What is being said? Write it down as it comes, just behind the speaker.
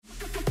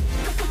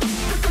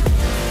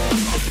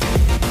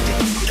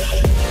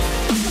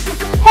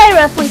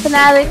wrestling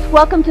fanatics,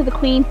 welcome to the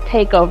Queen's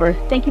Takeover.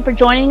 Thank you for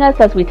joining us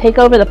as we take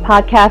over the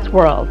podcast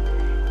world.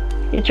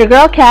 It's your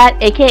girl Kat,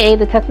 aka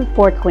the Texas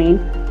Sports Queen.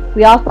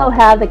 We also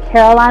have the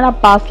Carolina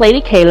boss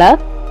lady Kayla.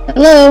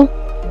 Hello.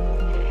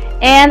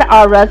 And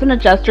our resident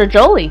adjuster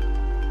Jolie.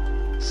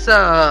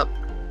 Sup?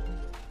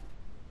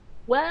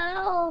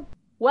 Well,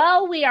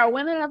 we are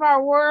women of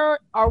our word.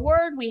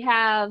 We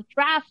have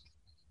draft,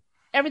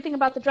 everything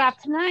about the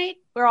draft tonight.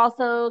 We're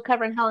also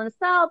covering Hell in a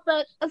Cell,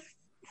 but a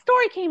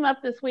story came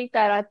up this week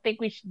that I think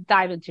we should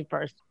dive into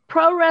first.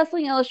 Pro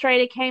Wrestling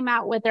Illustrated came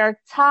out with their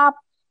top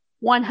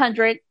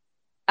 100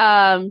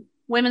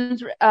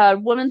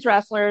 women's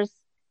wrestlers,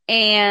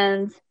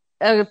 and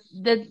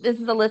this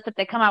is a list that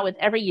they come out with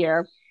every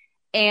year.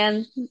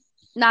 And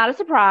not a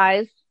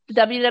surprise, the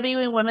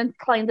WWE women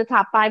claimed the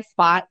top 5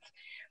 spots.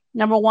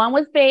 Number 1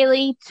 was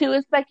Bayley, 2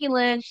 was Becky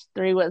Lynch,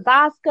 3 was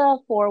Asuka,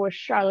 4 was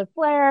Charlotte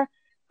Flair,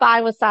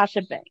 5 was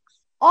Sasha Banks.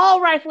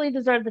 All rightfully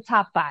deserved the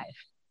top 5.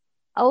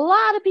 A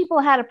lot of people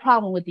had a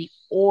problem with the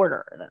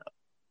order, though.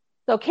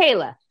 So,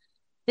 Kayla,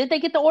 did they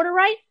get the order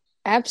right?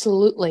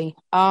 Absolutely.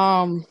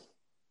 Bayley,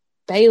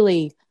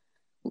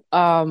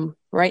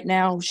 right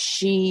now,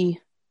 she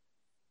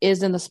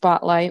is in the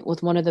spotlight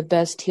with one of the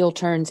best heel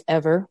turns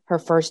ever, her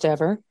first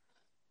ever.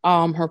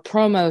 Her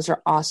promos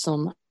are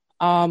awesome.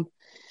 I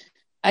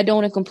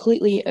don't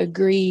completely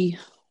agree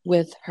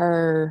with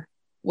her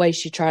way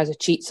she tries to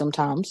cheat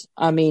sometimes.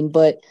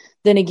 But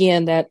then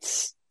again,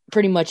 that's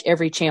pretty much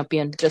every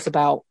champion, just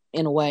about,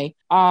 in a way.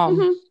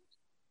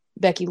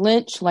 Becky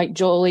Lynch, like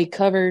Jolie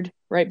covered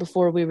right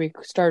before we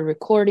started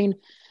recording,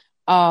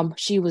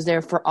 she was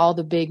there for all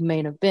the big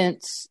main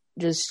events.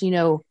 Just,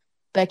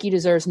 Becky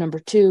deserves number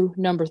 2.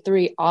 Number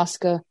 3,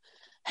 Asuka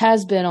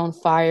has been on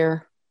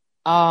fire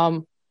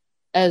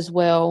as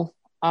well.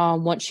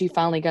 Once she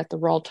finally got the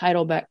Raw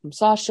title back from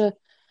Sasha.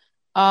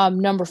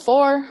 Number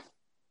 4,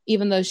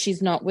 even though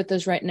she's not with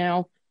us right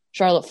now,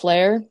 Charlotte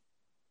Flair.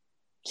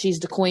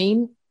 She's the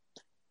queen.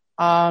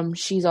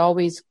 She's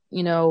always,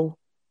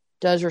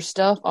 does her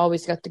stuff,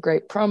 always got the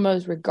great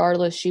promos,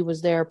 regardless. She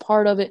was there,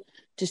 part of it,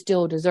 to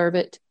still deserve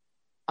it.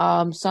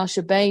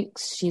 Sasha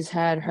Banks, she's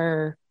had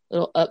her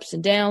little ups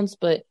and downs,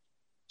 but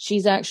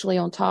she's actually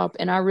on top.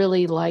 And I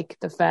really like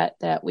the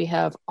fact that we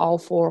have all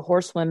 4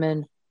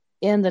 horsewomen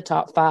in the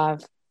top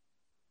 5.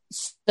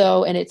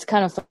 So, and it's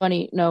kind of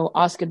funny,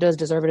 Asuka does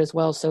deserve it as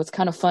well. So it's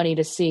kind of funny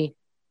to see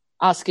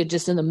Asuka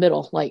just in the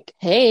middle, like,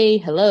 hey,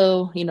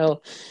 hello,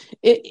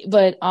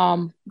 but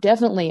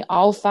definitely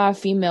all 5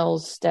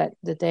 females that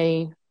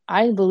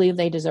I believe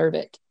they deserve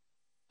it.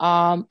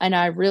 And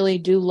I really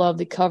do love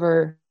the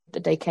cover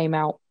that they came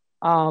out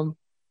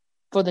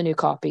for the new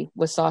copy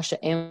with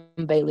Sasha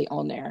and Bayley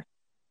on there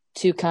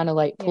to kind of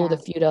like pull the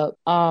feud up.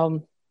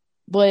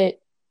 But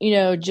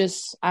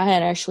I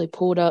had actually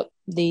pulled up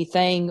the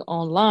thing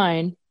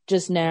online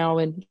just now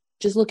and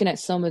just looking at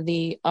some of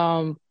the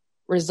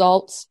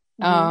results.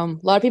 A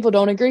lot of people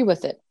don't agree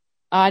with it.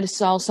 I just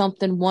saw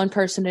something, one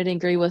person didn't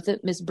agree with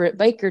it. Miss Britt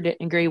Baker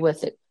didn't agree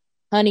with it.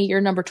 Honey,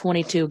 you're number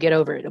 22. Get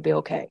over it. It'll be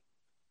okay.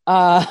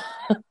 But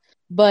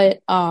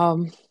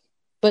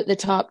the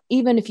top,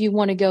 even if you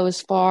want to go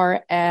as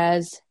far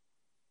as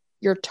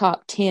your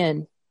top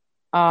 10,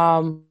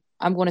 I'm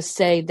going to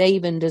say they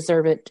even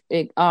deserve it.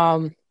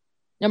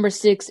 Number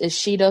 6 is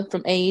Sheeta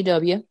from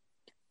AEW.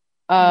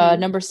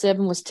 Number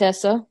 7 was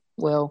Tessa.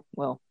 Well.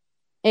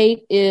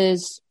 8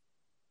 is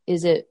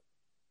it?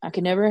 I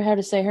can never know how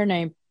to say her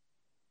name.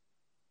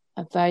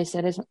 If I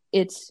said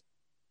it's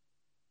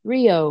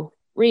Rio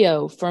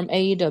from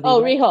AEW.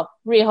 Oh,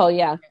 Riho,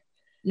 yeah.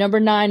 Number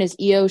 9 is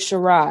Io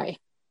Shirai,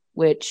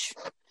 which,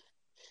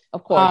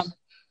 of course.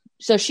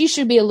 So she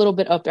should be a little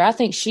bit up there. I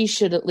think she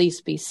should at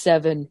least be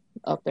 7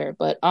 up there.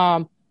 But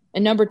and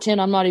number 10,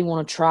 I'm not even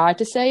going to try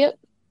to say it.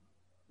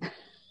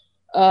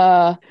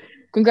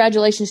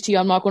 Congratulations to you.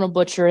 I'm not going to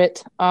butcher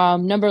it.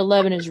 Number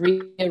 11 is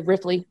Rhea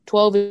Ripley.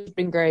 12 is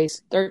Jordynne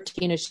Grace.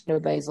 13 is Shayna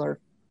Baszler.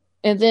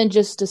 And then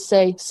just to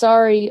say,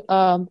 sorry,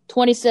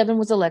 27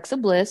 was Alexa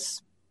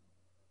Bliss.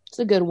 It's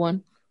a good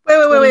one.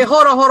 Wait.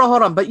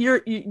 Hold on. But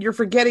you're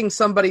forgetting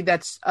somebody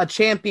that's a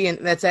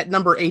champion that's at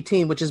number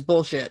 18, which is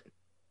bullshit.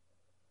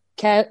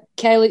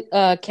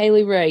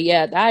 Kaylee Ray.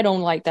 Yeah, I don't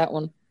like that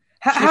one.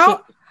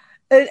 How?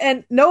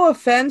 And no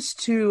offense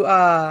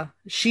to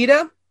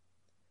Sheeta.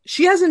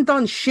 She hasn't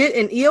done shit,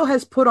 and Io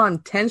has put on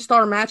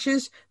 10-star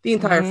matches the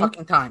entire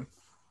fucking time.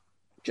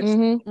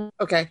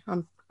 Okay,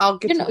 I'll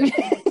get to it.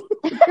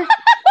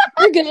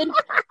 You're good.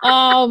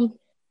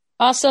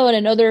 Also, in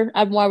another,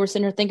 while we're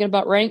sitting here thinking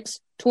about ranks,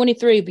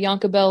 23,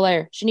 Bianca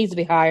Belair. She needs to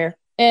be higher.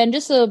 And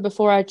just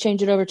before I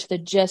change it over to the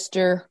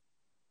jester,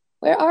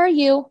 where are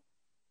you?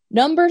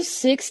 Number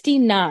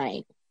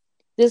 69.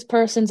 This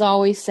person's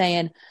always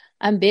saying,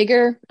 I'm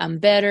bigger, I'm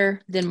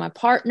better than my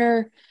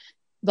partner,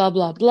 blah,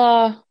 blah,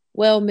 blah.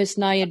 Well, Miss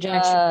Nia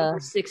Jackson, number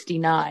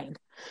 69.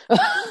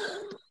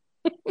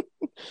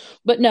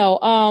 But no,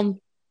 and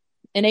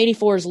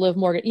 84 is Liv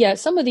Morgan. Yeah,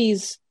 some of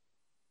these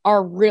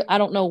are real. I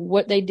don't know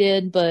what they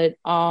did, but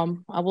I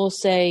will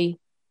say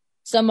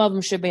some of them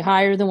should be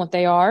higher than what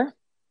they are.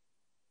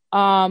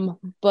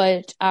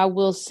 But I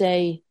will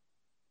say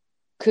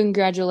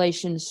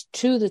congratulations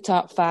to the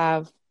top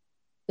 5.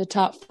 The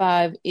top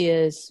 5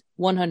 is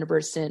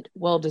 100%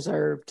 well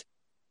deserved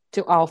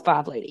to all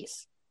 5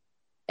 ladies.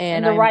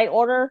 And in the right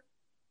order?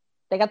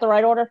 They got the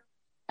right order?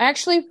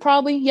 Actually,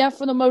 probably, yeah,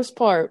 for the most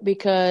part,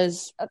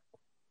 because,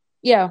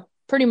 yeah,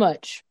 pretty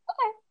much.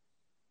 Okay.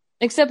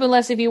 Except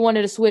unless if you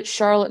wanted to switch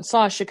Charlotte and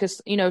Sasha,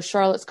 because,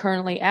 Charlotte's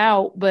currently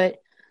out.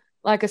 But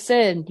like I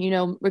said,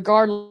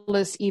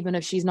 regardless, even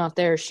if she's not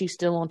there, she's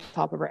still on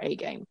top of her A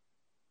game.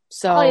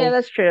 So, oh, yeah,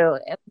 that's true.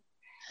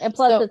 And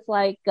plus, it's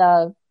like,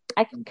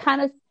 I can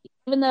kind of,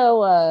 even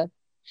though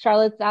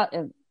Charlotte's out,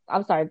 and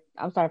I'm sorry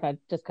if I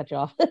just cut you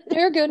off.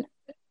 You're good.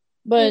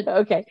 But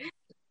okay.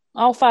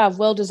 All 5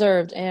 well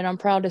deserved, and I'm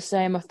proud to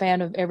say I'm a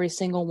fan of every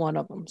single one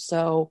of them.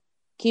 So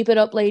keep it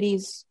up,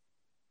 ladies.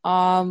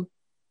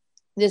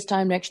 This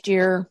time next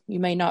year, you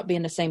may not be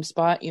in the same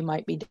spot. You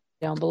might be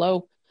down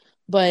below.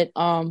 But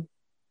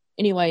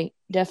anyway,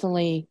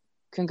 definitely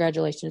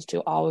congratulations to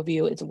all of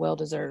you. It's well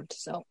deserved.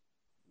 So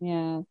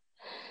yeah.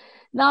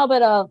 No, but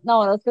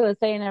no, I was gonna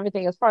say and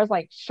everything, as far as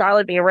like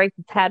Charlotte being ranked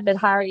a tad bit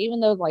higher, even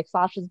though like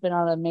Sasha's been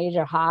on a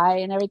major high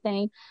and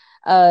everything,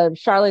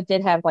 Charlotte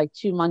did have like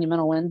 2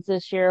 monumental wins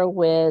this year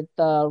with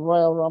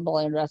Royal Rumble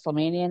and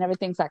WrestleMania and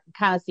everything, so I can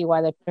kind of see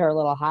why they put her a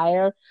little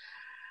higher.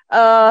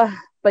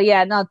 But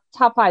yeah, no,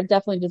 top 5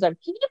 definitely deserved.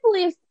 Can you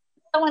believe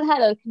someone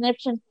had a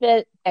conniption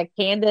fit that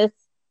Candice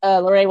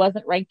LeRae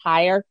wasn't ranked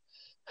higher?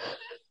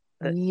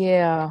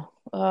 Yeah.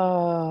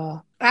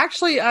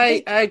 Actually,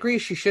 I agree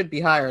she should be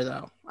higher,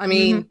 though. I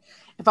mean,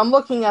 if I'm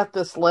looking at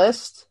this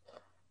list,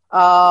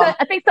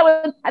 I think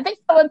someone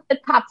said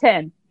top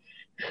 10.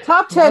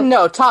 Top 10,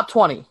 no, top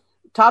 20.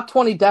 Top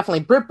 20, definitely.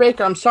 Britt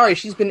Baker, I'm sorry,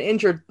 she's been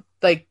injured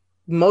like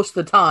most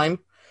of the time.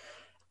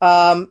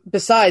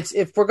 Besides,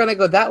 if we're going to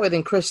go that way,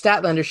 then Chris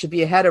Statlander should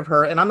be ahead of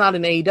her, and I'm not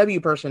an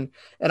AEW person,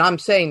 and I'm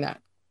saying that.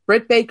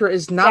 Britt Baker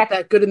is not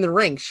that good in the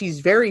ring.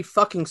 She's very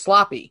fucking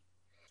sloppy.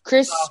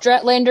 Chris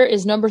Statlander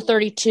is number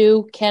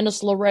 32.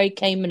 Candice LeRae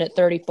came in at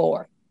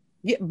 34.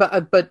 Yeah,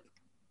 but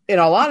in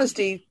all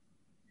honesty,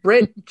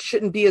 Britt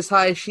shouldn't be as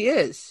high as she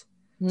is.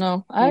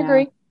 No, I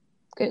agree.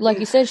 Like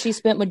you said, she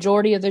spent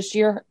majority of this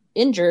year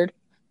injured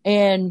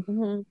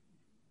and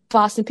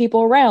tossing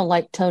people around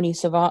like Tony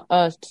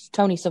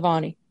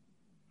Schiavone.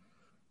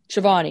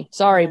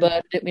 Sorry, but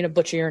I didn't mean to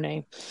butcher your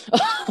name.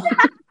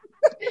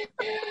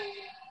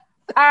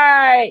 All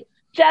right,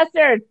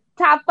 Chester,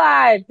 top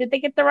 5. Did they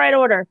get the right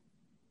order?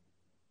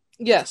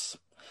 Yes.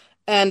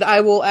 And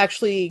I will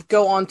actually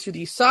go on to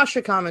the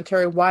Sasha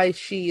commentary, why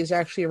she is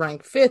actually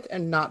ranked 5th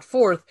and not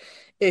 4th.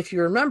 If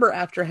you remember,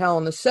 after Hell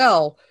in a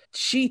Cell,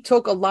 she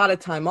took a lot of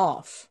time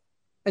off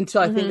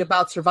until I think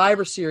about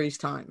Survivor Series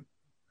time.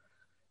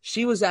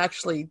 She was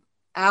actually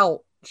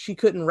out. She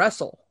couldn't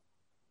wrestle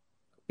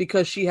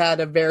because she had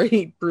a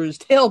very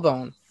bruised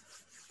tailbone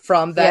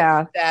from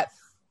that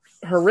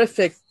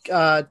horrific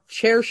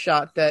chair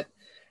shot that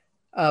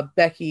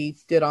Becky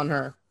did on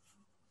her.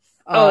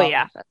 Oh,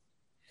 yeah.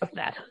 That's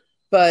bad.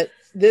 But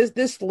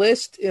this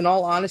list, in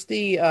all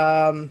honesty,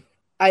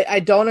 I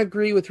don't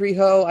agree with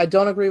Riho. I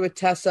don't agree with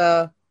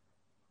Tessa.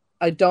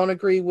 I don't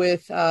agree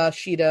with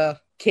Shida.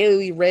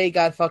 Kaylee Ray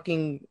got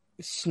fucking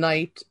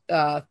sniped.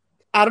 I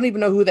don't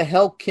even know who the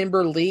hell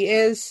Kimber Lee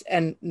is,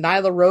 and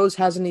Nyla Rose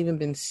hasn't even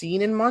been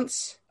seen in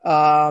months.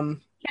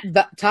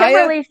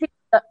 Kimberly,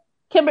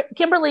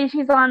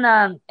 she's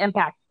on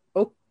Impact.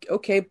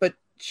 Okay, but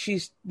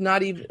she's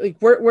not even like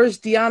where's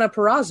Deonna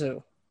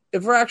Purrazzo?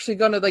 If we're actually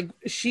gonna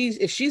if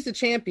she's the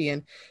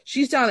champion,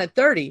 she's down at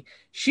 30.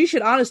 She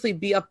should honestly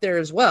be up there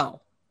as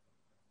well.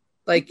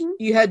 Like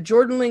you had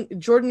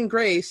Jordan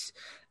Grace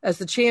as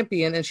the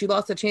champion, and she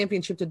lost the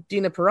championship to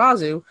Deonna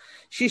Purrazzo.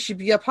 She should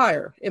be up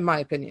higher, in my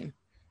opinion.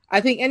 I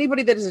think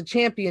anybody that is a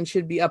champion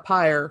should be up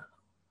higher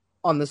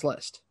on this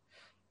list,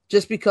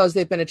 just because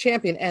they've been a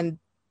champion. And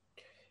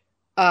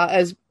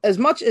as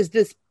much as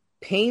this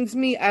pains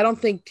me, I don't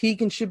think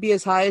Tegan should be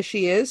as high as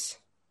she is.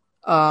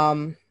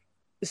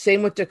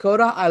 Same with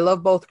Dakota. I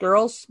love both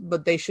girls,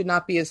 but they should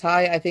not be as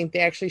high. I think they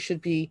actually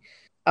should be.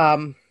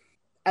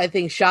 I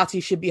think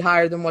Shotzi should be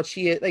higher than what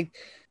she is. Like,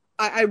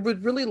 I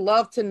would really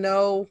love to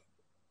know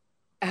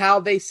how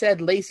they said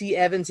Lacey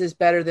Evans is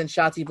better than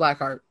Shotzi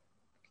Blackheart.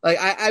 Like,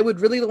 I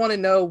would really want to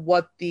know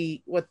what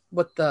the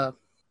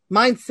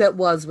mindset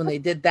was when they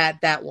did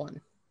that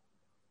one.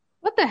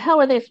 What the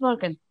hell are they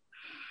smoking?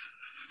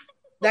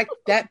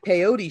 That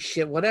peyote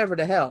shit, whatever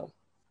the hell.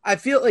 I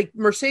feel like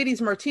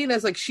Mercedes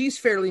Martinez, like, she's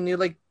fairly new.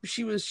 Like,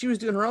 she was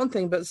doing her own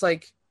thing, but it's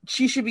like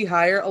she should be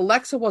higher.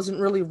 Alexa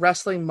wasn't really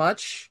wrestling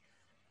much.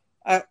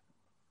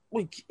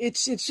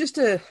 It's just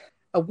a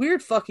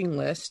weird fucking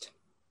list.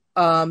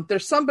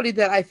 There's somebody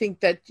that I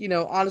think that,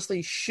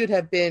 honestly should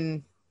have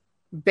been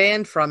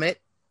banned from it,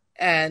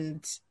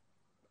 and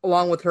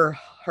along with her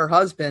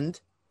husband,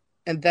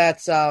 and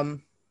that's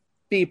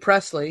Bea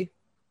Presley.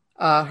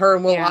 Her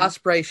and Will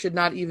Ospreay should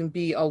not even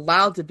be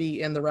allowed to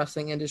be in the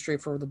wrestling industry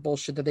for the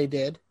bullshit that they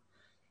did.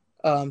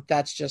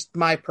 That's just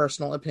my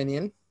personal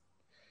opinion.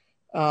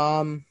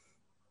 Who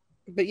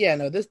But yeah,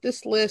 no,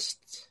 this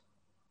list,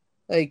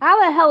 like,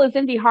 How the hell is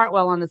Indy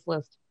Hartwell on this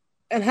list?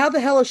 and how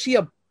the hell is she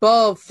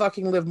above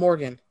fucking Liv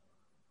Morgan?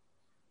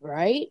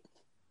 Right?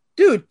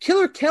 Dude,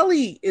 Killer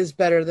Kelly is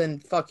better than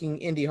fucking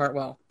Indy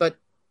Hartwell, but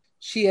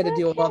she had to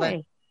deal with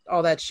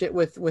all that shit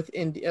with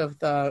Indy of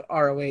the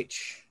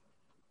ROH.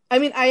 I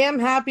mean, I am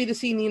happy to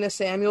see Nina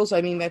Samuels.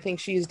 I mean, I think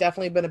she's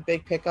definitely been a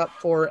big pickup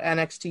for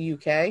NXT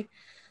UK.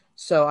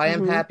 So I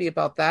am happy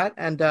about that.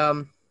 And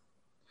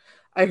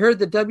I heard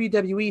the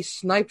WWE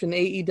sniped an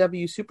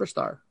AEW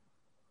superstar.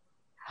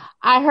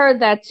 I heard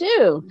that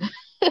too.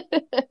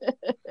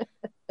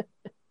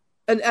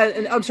 And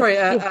I'm sorry,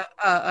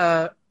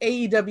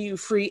 AEW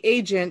free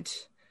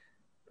agent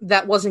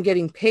that wasn't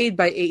getting paid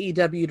by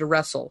AEW to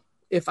wrestle,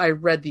 if I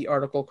read the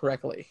article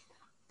correctly.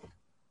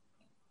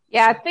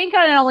 Yeah, I think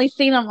I only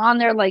seen him on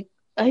there, like,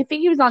 I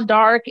think he was on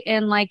Dark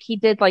and like he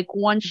did like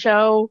one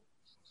show,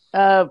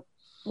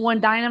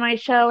 one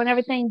Dynamite show and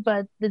everything,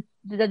 but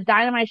the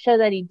Dynamite show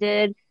that he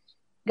did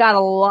got a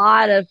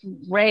lot of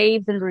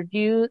raves and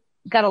reviews,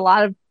 got a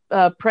lot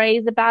of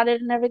praise about it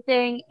and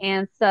everything.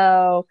 And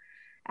so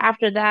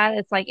after that,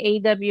 it's like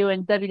AEW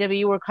and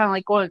WWE were kind of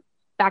like going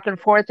back and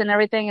forth and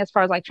everything as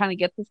far as like trying to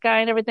get this guy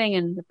and everything.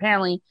 And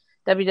apparently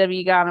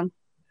WWE got him.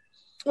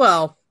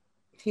 Well,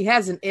 he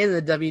hasn't in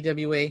the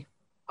WWE.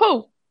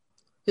 Who?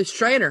 His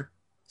trainer,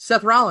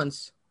 Seth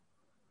Rollins.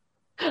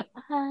 Yeah,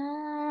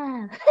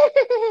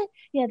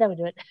 that would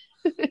do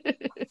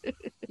it.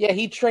 Yeah,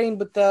 he trained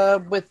with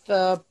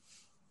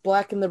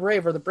Black and the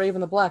Brave, or the Brave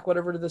and the Black,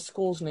 whatever the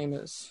school's name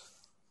is.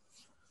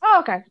 Oh,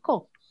 okay,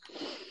 cool.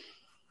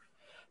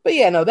 But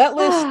yeah, no, that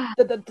list,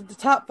 the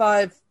top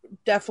 5,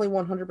 definitely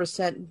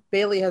 100%.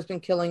 Bayley has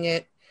been killing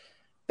it.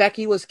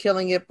 Becky was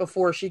killing it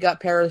before she got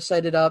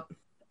parasited up.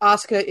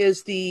 Asuka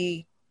is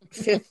the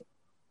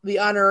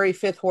honorary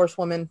 5th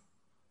horsewoman.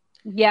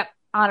 Yep,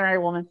 honorary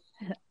woman.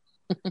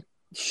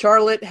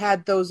 Charlotte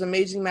had those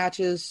amazing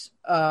matches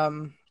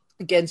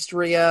against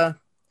Rhea,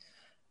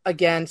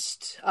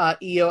 against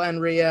Io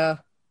and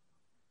Rhea.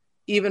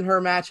 Even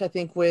her match, I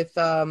think, with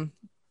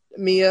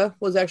Mia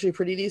was actually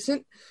pretty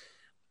decent.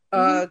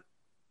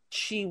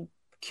 She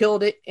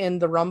killed it in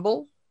the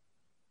Rumble,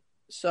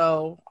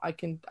 so I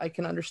can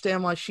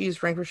understand why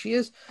she's ranked where she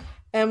is.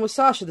 And with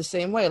Sasha the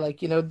same way,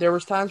 like, you know, there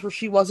was times where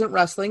she wasn't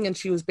wrestling and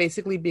she was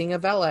basically being a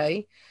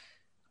valet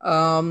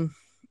to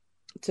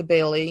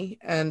Bayley,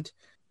 and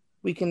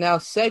we can now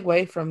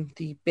segue from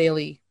the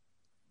Bayley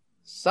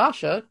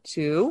Sasha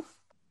to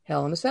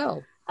Hell in a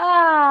Cell.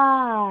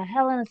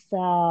 Hell in a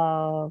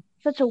Cell.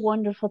 Such a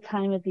wonderful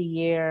time of the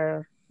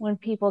year when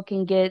people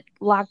can get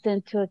locked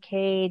into a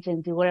cage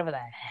and do whatever the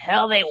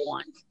hell they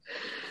want.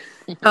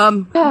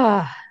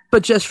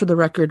 But just for the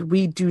record,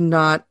 we do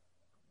not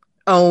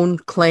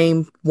want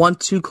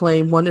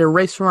to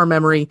erase from our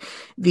memory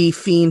the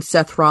Fiend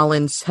Seth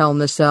Rollins Hell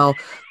in a Cell.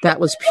 That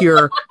was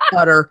pure,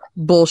 utter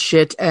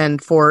bullshit.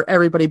 And for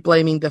everybody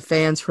blaming the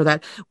fans for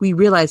that, we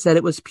realized that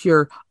it was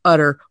pure,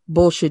 utter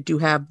bullshit to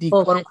have the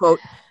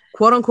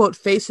quote unquote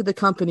face of the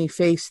company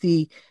face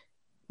the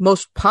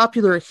most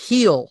popular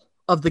heel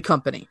of the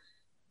company.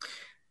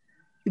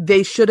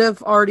 They should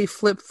have already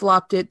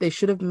flip-flopped it. They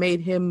should have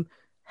made him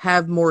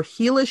have more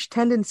heelish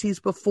tendencies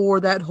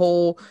before that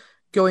whole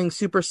going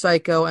super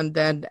psycho and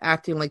then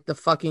acting like the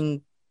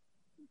fucking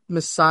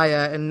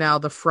Messiah and now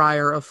the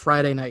Friar of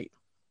Friday Night.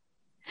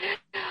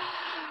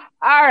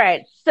 All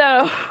right,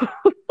 so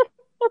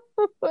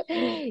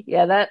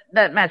yeah,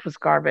 that match was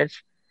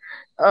garbage.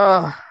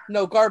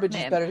 No, garbage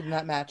is better than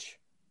that match.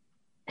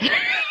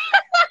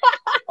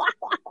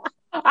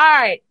 All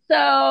right,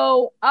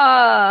 so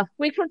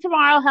week from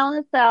tomorrow, Hell in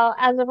a Cell.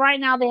 As of right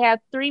now, they have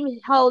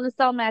 3 Hell in a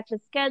Cell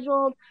matches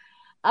scheduled.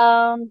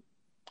 I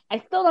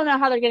still don't know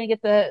how they're going to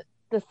get the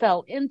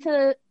cell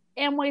into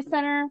Amway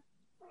Center,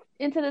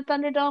 into the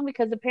Thunderdome,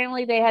 because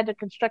apparently they had to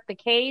construct the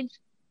cage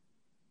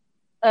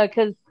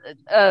because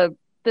the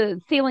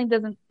ceiling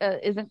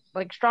isn't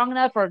like strong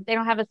enough, or they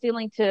don't have a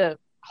ceiling to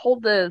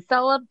hold the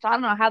cell up. So I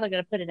don't know how they're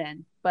going to put it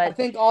in. But I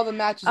think all the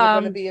matches are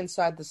going to be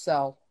inside the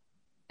cell.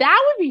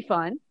 That would be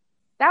fun.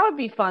 That would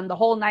be fun. The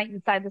whole night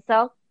inside the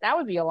cell. That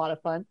would be a lot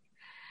of fun.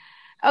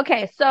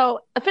 Okay, so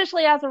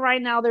officially as of right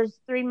now, there's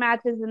 3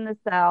 matches in the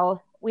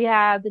cell. We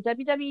have the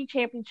WWE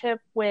Championship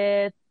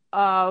with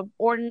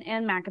Orton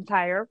and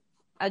McIntyre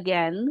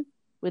again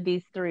with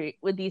these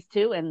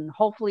 2, and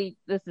hopefully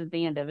this is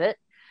the end of it.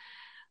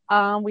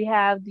 We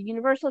have the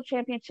Universal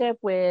Championship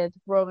with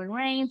Roman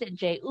Reigns and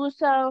Jey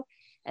Uso,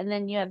 and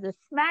then you have the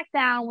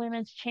SmackDown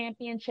Women's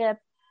Championship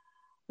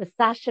with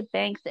Sasha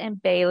Banks and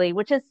Bayley,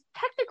 which is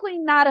technically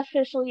not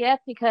official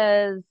yet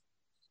because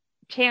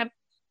Champ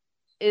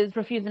is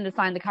refusing to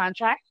sign the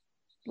contract.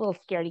 Little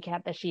scaredy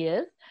cat that she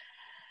is.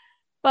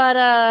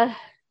 But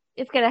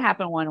it's going to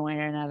happen one way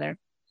or another.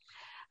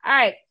 All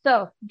right,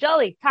 so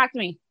Jolie, talk to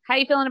me. How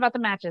you feeling about the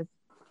matches?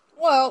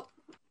 Well,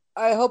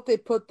 I hope they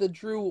put the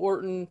Drew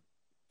Orton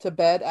to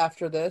bed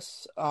after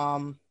this.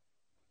 I'm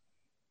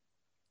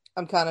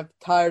kind of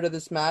tired of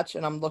this match,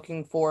 and I'm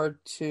looking forward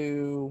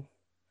to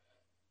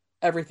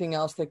everything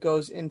else that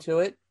goes into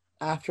it.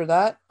 after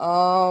that.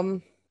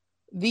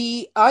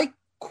 The I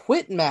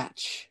Quit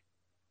match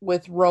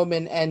with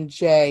Roman and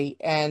Jay,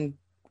 and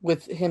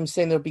with him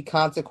saying there'll be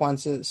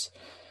consequences,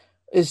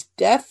 is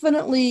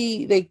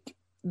definitely like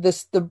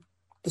the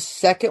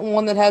second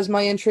one that has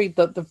my intrigue.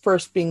 The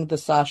first being the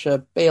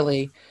Sasha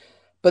Bailey,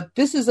 but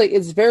this is like,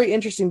 it's very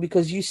interesting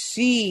because you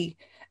see,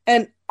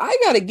 and I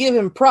gotta give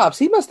him props.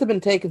 He must have been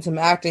taking some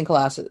acting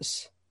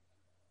classes.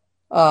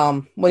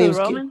 When he was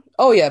Roman?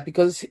 Oh yeah,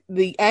 because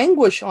the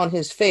anguish on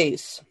his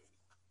face,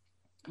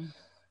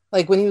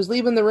 like when he was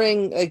leaving the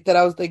ring, like that,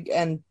 I was like,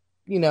 and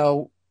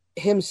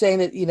him saying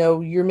that,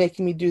 you're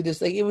making me do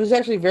this, like it was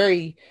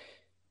actually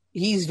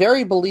he's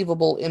very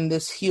believable in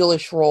this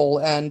heelish role,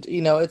 and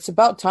it's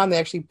about time they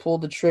actually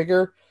pulled the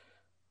trigger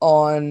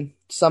on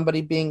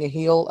somebody being a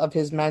heel of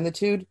his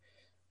magnitude.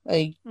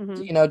 Like,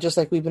 just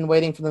like we've been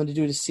waiting for them to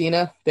do to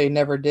Cena, they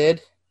never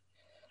did.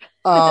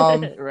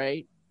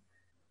 Right.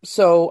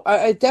 So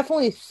I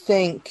definitely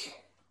think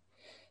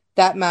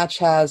that match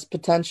has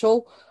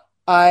potential.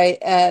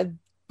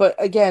 But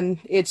again,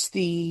 it's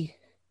the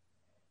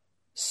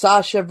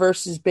Sasha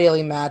versus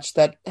Bailey match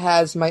that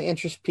has my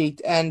interest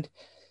peaked. And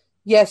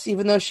yes,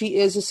 even though she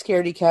is a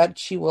scaredy cat,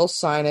 she will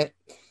sign it.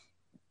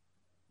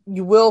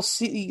 You will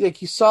see,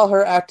 like you saw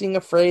her acting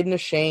afraid and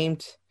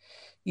ashamed.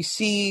 You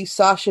see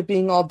Sasha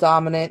being all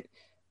dominant,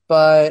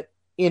 but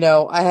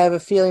I have a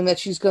feeling that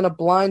she's going to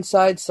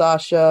blindside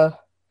Sasha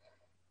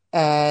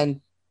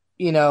and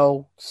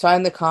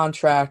sign the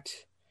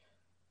contract,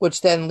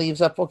 which then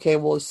leaves up, okay,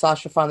 well, is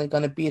Sasha finally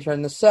going to beat her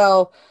in the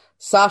cell?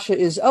 Sasha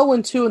is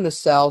 0-2 in the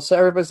cell, so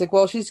everybody's like,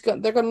 well,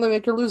 they're going to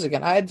make her lose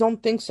again. I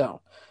don't think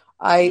so.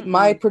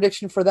 My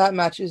prediction for that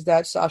match is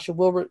that Sasha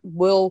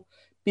will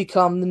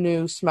become the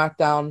new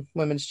SmackDown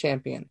Women's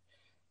Champion.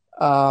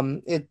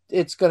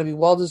 It's going to be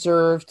well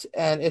deserved,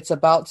 and it's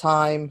about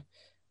time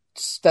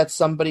that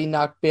somebody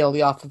knocked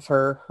Bailey off of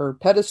her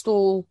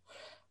pedestal.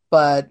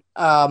 But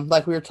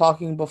like we were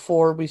talking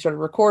before we started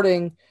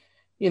recording,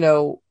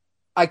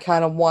 I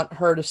kind of want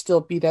her to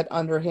still be that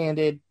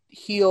underhanded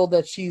heel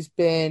that she's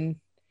been.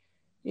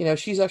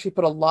 She's actually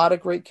put a lot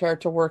of great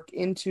character work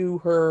into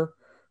her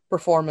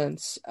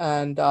performance.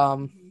 And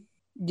so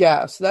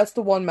that's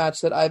the one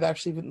match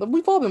that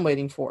we've all been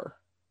waiting for.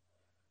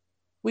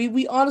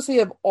 We honestly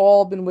have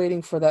all been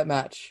waiting for that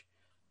match.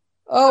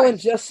 Oh, and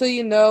just so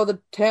you know, the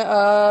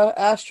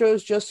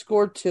Astros just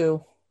scored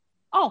 2.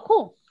 Oh,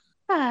 cool.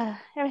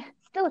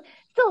 Still a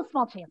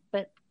small chance,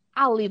 but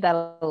I'll leave that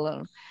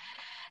alone.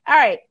 All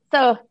right.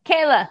 So,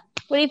 Kayla,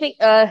 what do you think?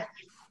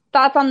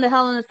 Thoughts on the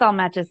Hell in a Cell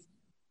matches?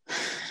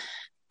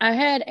 I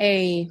had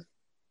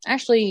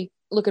actually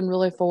looking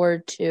really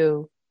forward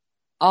to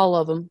all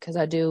of them because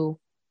I do.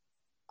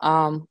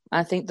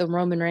 I think the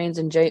Roman Reigns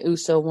and Jey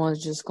Uso one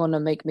is just going to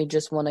make me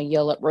just want to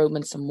yell at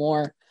Roman some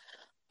more.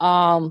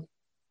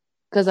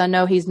 Because I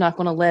know he's not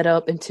going to let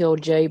up until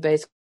Jey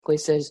basically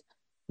says,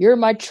 "You're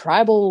my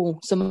Samoan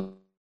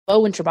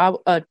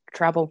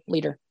tribal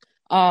leader."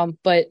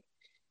 But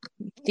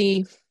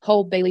the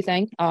whole Bailey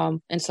thing,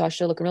 and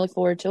Sasha, looking really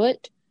forward to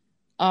it.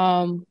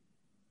 I'm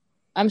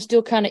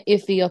still kind of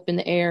iffy up in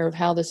the air of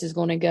how this is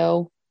going to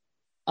go.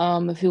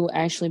 Of who will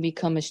actually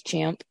become his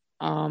champ.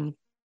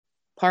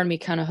 Part of me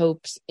kind of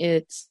hopes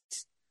it's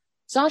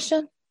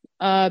Sasha,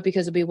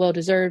 because it'll be well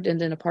deserved,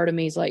 and then a part of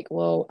me is like,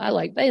 well, I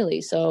like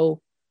Bailey, so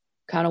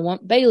kind of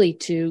want Bailey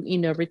to,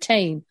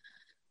 retain.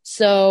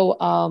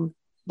 So,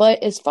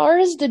 but as far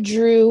as the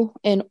Drew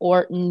and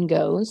Orton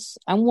goes,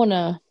 I'm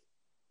gonna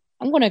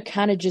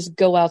kind of just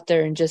go out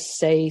there and just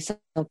say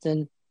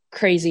something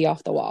crazy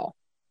off the wall.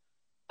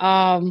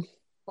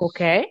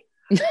 Okay.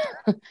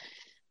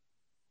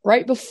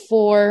 Right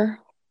before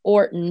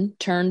Orton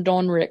turned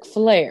on Ric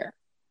Flair,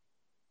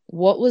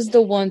 what was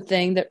the one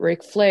thing that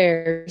Ric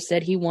Flair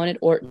said he wanted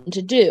Orton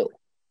to do?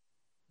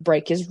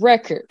 Break his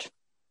record.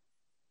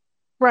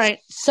 Right.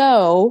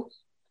 So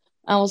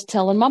I was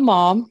telling my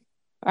mom,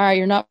 all right,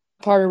 you're not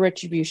part of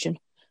Retribution.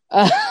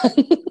 But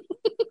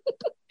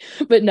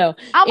no.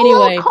 I'm anyway, a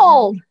little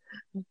cold.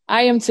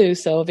 I am too,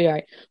 so it'll be all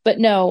right. But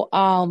no,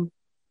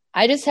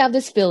 I just have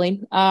this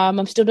feeling.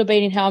 I'm still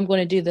debating how I'm going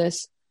to do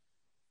this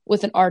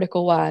with an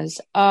article wise.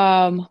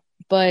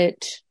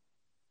 But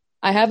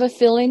I have a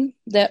feeling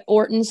that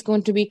Orton's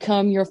going to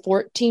become your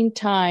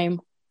 14-time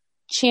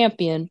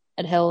champion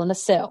at Hell in a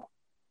Cell.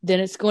 Then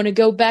it's going to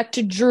go back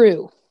to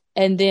Drew.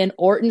 And then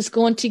Orton's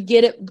going to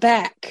get it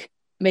back.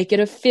 Make it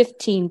a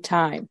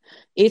 15-time.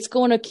 It's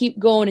going to keep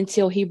going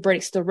until he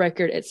breaks the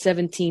record at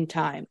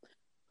 17-time.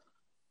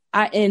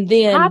 And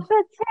then hot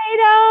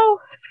potato.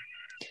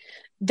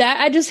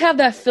 I just have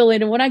that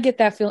feeling, and when I get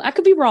that feeling, I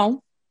could be wrong,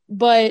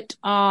 but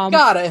God,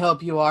 I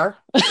hope you are.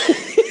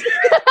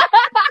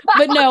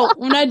 But no,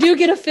 when I do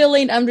get a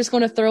feeling, I'm just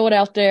going to throw it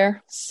out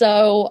there.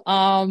 So,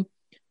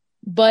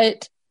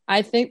 but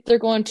I think they're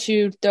going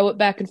to throw it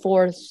back and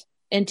forth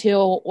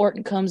until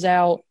Orton comes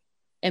out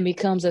and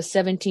becomes a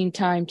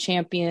 17-time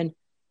champion,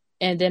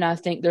 and then I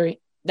think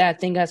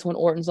that's when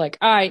Orton's like,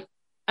 all right,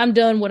 I'm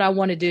done what I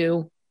want to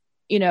do.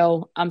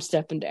 I'm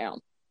stepping down.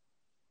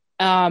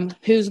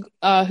 Who's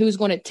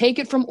going to take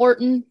it from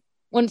Orton?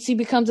 once he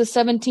becomes a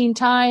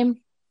 17-time,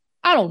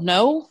 I don't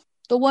know.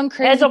 The one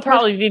crazy Edge will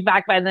probably be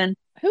back by then.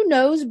 Who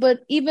knows? But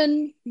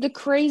even the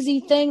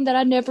crazy thing that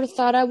I never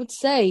thought I would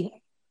say,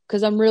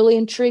 because I'm really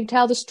intrigued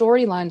how the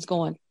storyline's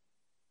going.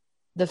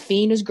 The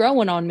Fiend is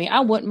growing on me.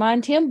 I wouldn't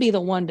mind him be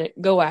the one to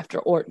go after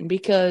Orton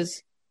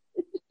because,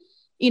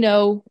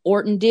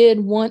 Orton did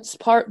once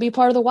be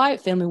part of the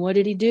Wyatt family. What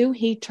did he do?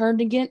 He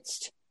turned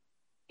against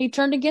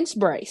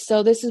Bray.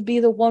 So this would be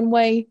the one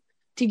way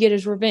to get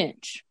his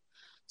revenge.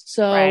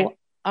 So,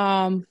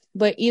 right.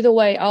 But either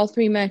way, all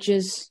 3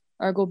 matches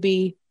are going to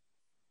be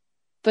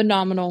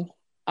phenomenal.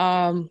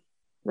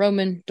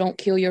 Roman, don't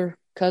kill your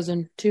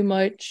cousin too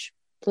much,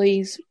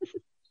 please.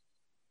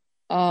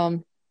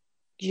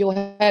 You'll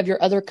have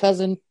your other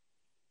cousin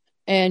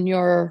and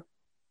your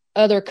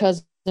other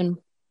cousin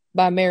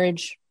by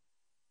marriage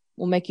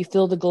will make you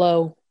feel the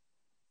glow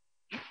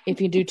if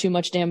you do too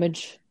much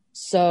damage.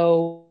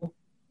 So,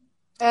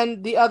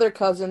 and the other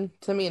cousin,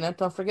 Tamina,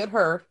 don't forget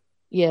her.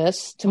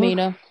 Yes,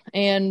 Tamina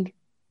and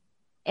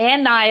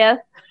Nia.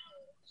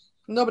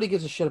 Nobody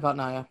gives a shit about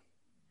Nia.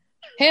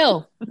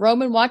 Hell,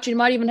 Roman watching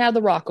might even have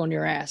the Rock on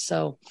your ass.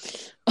 So,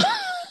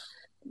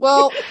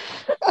 well,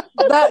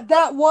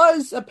 that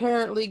was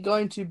apparently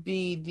going to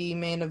be the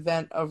main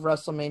event of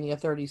WrestleMania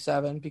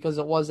 37 because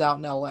it was out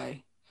in LA.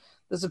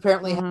 This was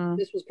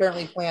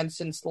apparently planned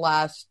since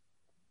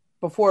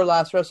before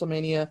last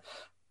WrestleMania,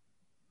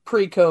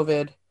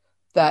 pre-COVID,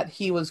 that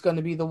he was going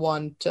to be the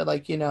one to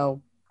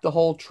the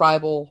whole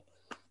tribal.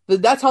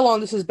 That's how long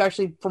this is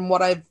actually, from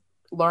what I've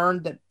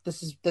learned, that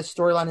this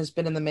storyline has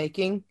been in the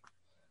making.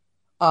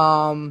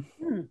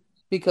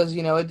 Because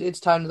it's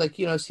time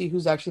to see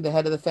who's actually the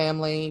head of the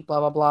family,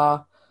 blah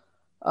blah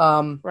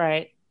blah.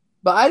 Right.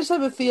 But I just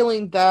have a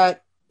feeling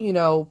that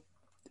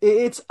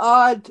it's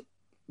odd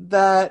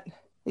that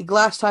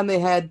last time they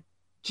had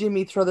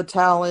Jimmy throw the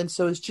towel in.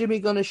 So is Jimmy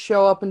going to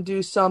show up and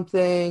do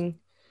something?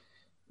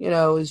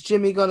 Is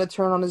Jimmy going to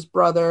turn on his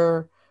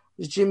brother?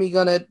 Is Jimmy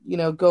going to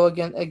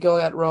go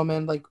at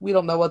Roman? We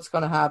don't know what's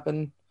going to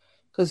happen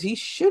because he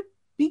should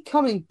be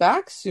coming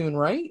back soon,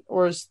 right?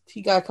 Or is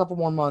he got a couple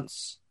more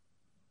months?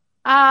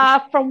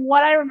 From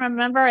what I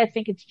remember, I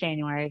think it's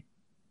January.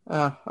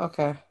 Oh,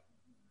 okay.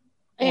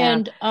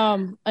 And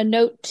a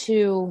note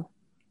to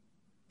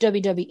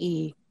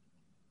WWE.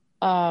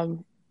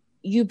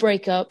 You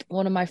break up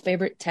one of my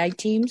favorite tag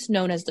teams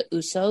known as the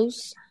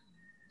Usos.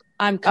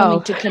 I'm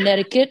coming to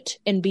Connecticut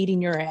and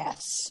beating your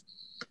ass.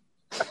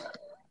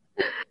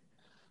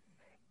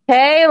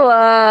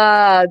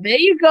 Kayla, there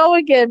you go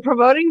again,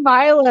 promoting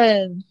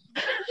violence.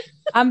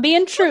 I'm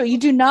being true. You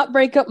do not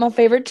break up my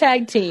favorite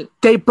tag team.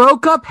 They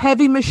broke up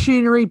Heavy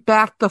Machinery.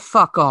 Back the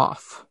fuck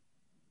off.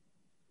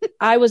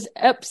 I was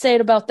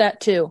upset about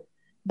that too.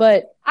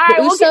 But all right,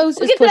 the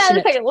Usos is pushing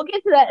it. We'll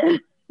get to that.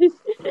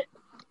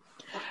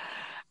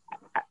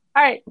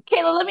 All right,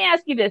 Kayla, let me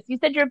ask you this. You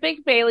said you're a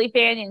big Bayley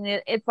fan, and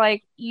it's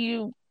like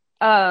you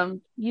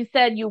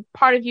said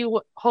part of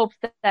you hopes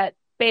that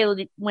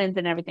Bayley wins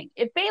and everything.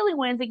 If Bayley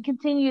wins and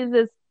continues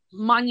this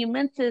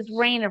monumentous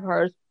reign of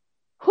hers,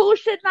 who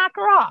should knock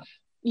her off?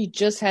 You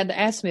just had to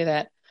ask me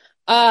that.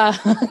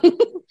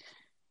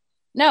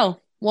 No,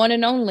 one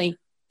and only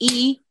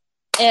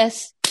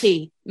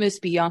EST, Miss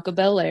Bianca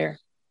Belair.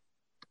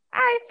 All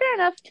right, fair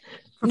enough.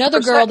 Another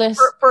girl that's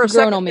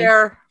growing on me.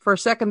 For a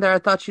second there, I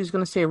thought she was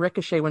going to say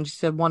Ricochet when she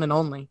said one and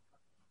only.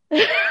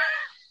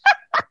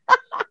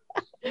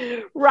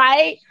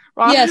 Right?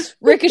 Wrong. Yes,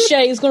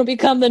 Ricochet is going to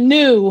become the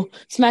new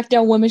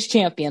SmackDown Women's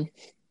Champion.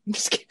 I'm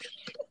just kidding.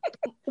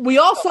 We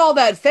all saw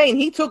that feint.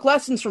 He took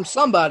lessons from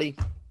somebody.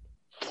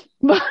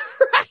 Right?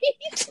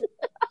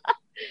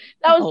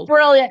 That was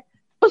brilliant.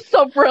 It was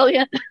so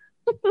brilliant.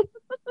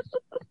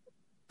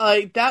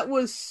 That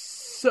was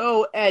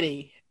so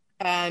Eddie.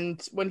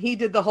 And when he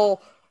did the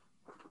whole...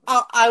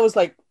 I was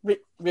like,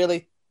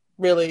 really?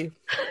 Really?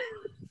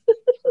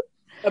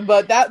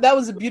 But that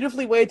was a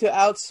beautifully way to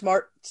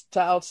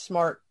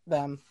outsmart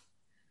them.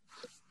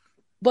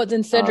 But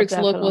then Cedric's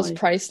look was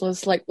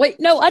priceless. Like, wait,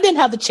 no, I didn't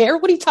have the chair.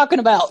 What are you talking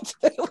about?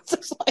 It was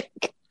just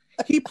like...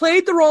 He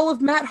played the role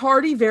of Matt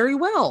Hardy very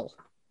well.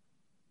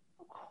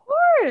 Of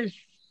course.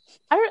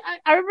 I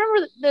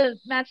remember the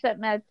match that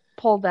Matt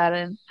pulled that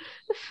in.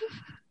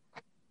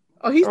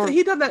 Oh,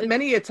 he done that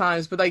many a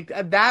times, but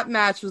that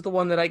match was the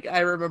one that I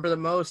remember the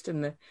most.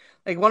 And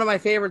one of my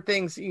favorite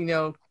things,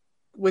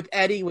 with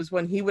Eddie was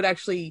when he would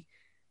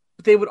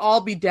they would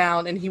all be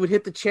down and he would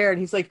hit the chair and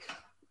he's like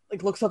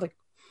looks up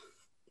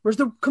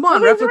come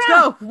on, ref, let's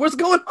go. What's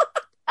going on?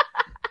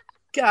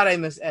 God, I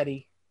miss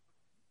Eddie.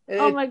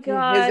 Oh my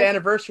God. His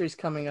anniversary's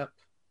coming up.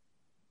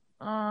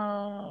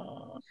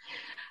 Oh,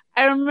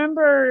 I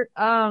remember,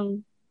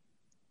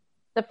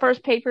 the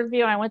first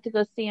pay-per-view I went to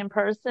go see in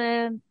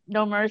person,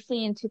 No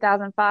Mercy in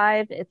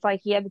 2005. It's like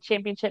he had the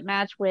championship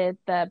match with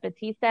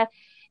Batista.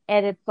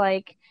 And it's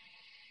like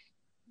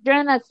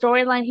during that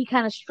storyline, he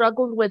kind of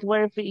struggled with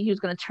whether if he was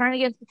going to turn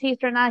against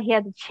Batista or not. He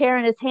had the chair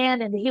in his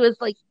hand and he was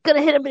like going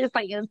to hit him, but it's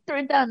like threw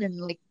it down and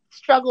like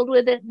struggled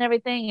with it and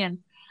everything. And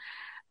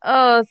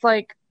it's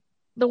like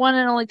the one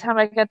and only time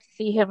I got to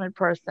see him in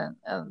person,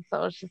 and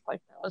so it's just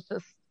like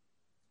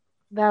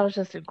that was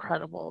just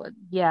incredible. And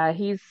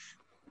he's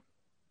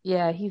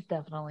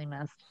definitely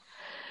missed.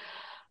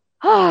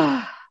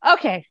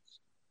 Okay,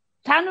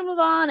 time to move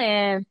on.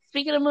 And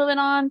speaking of moving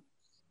on,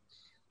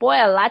 boy,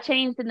 a lot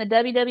changed in the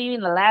WWE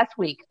in the last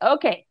week.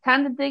 Okay,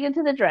 time to dig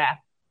into the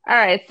draft. All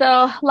right, so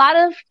a lot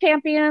of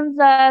champions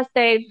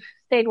stayed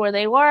where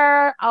they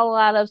were. A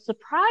lot of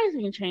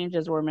surprising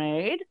changes were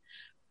made.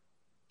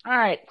 All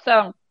right,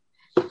 so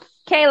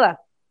Kayla,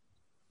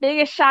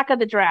 biggest shock of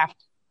the draft.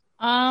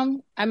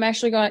 I'm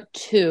actually got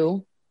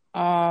two.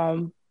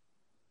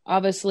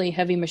 Obviously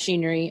Heavy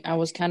Machinery. I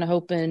was kind of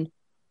hoping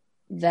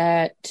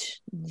that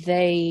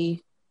they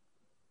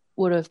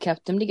would have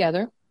kept them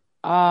together.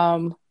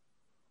 Kind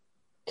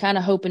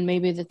of hoping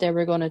maybe that they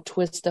were going to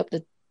twist up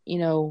the,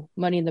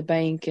 Money in the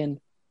Bank and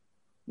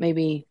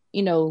maybe,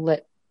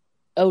 let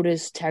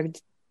Otis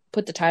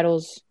put the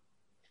titles,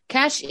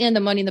 cash in the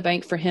Money in the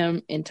Bank for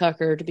him and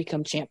Tucker to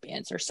become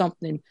champions or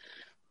something.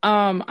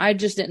 I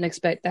just didn't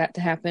expect that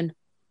to happen.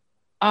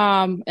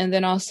 And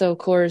then also, of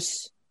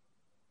course,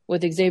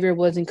 with Xavier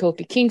Woods and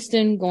Kofi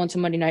Kingston going to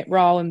Monday Night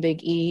Raw and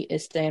Big E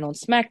is staying on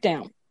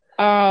SmackDown.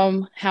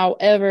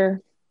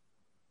 However,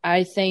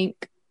 I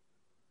think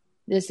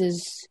this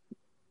is,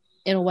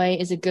 in a way,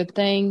 is a good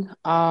thing.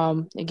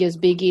 It gives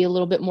Big E a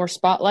little bit more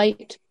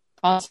spotlight,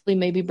 possibly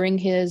maybe bring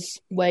his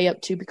way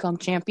up to become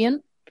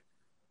champion.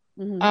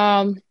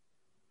 Mm-hmm.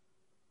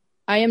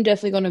 I am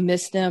definitely going to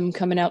miss them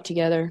coming out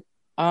together.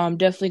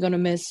 Definitely going to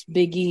miss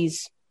Big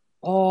E's,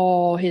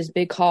 his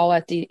big call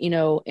at the,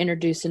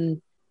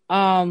 introducing.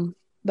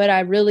 But I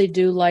really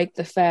do like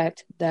the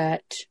fact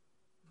that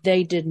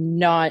they did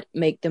not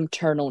make them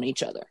turn on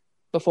each other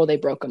before they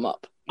broke them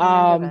up.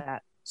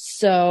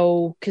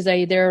 So, because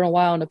there in a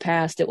while in the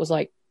past, it was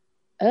like,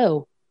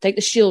 take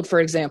the Shield, for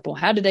example.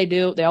 How did they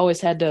do it? They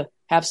always had to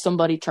have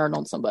somebody turn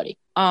on somebody.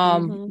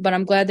 But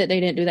I'm glad that they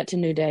didn't do that to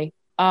New Day.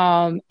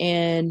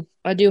 And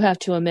I do have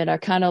to admit, I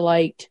kind of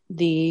liked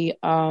the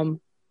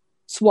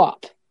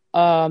swap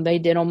they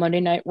did on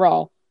Monday Night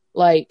Raw.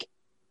 Like,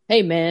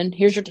 hey man,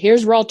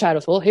 here's Raw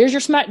titles. Well, here's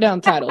your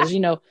SmackDown titles,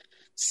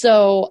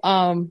 So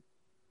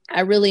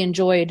I really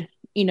enjoyed,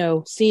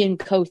 seeing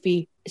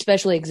Kofi,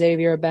 especially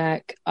Xavier,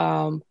 back.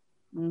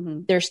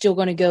 They're still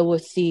going to go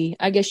with the,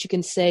 I guess you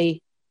can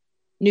say,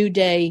 New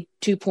Day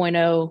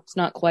 2.0. It's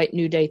not quite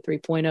New Day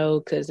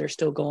 3.0 because they're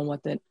still going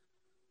with it.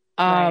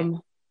 Right.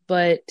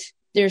 But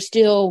there's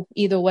still,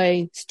 either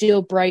way,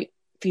 still bright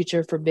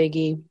future for Big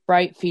E,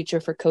 bright future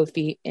for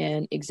Kofi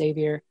and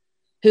Xavier,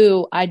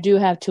 who I do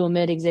have to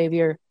admit,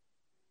 Xavier,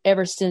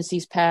 ever since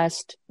these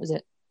past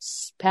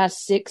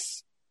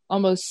 6,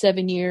 almost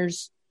 7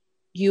 years,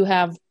 you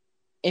have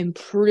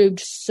improved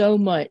so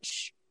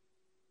much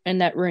in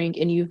that ring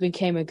and you've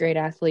become a great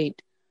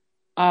athlete.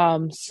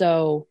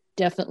 So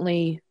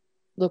definitely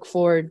look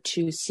forward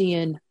to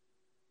seeing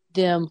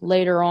them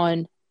later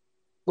on,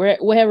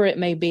 wherever it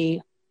may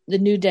be. The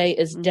New Day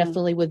is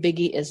definitely with Big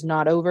E is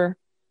not over.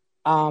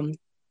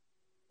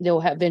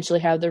 They'll eventually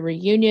have the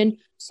reunion.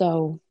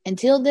 So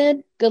until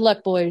then, good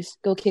luck, boys.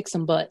 Go kick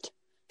some butt.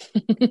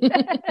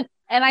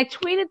 And I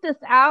tweeted this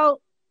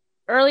out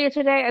earlier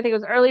today. I think it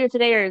was earlier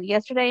today or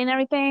yesterday and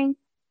everything.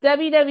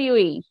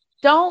 WWE,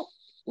 don't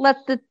let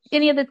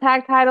any of the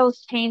tag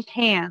titles change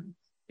hands,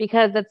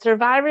 because at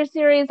Survivor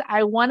Series,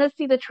 I want to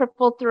see the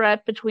triple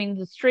threat between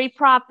the Street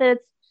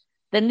Profits,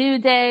 the New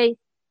Day,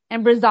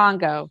 and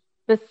Breezango.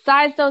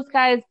 Besides those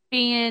guys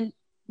being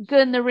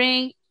good in the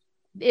ring,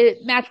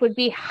 match would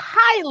be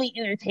highly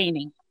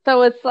entertaining.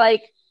 So it's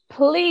like,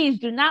 please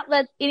do not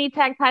let any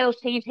tag titles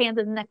change hands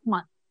in the next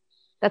month.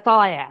 That's all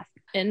I ask.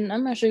 And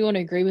I'm actually going to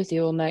agree with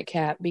you on that,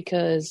 Kat,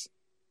 because,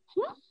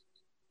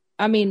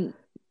 I mean,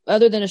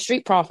 other than the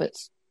Street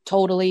Profits,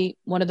 totally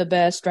one of the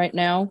best right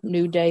now.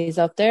 New Day's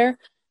up there.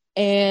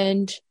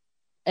 And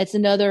it's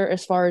another,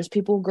 as far as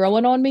people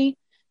growing on me,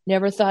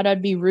 never thought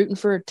I'd be rooting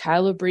for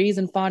Tyler Breeze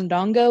and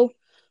Fandango.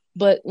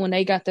 But when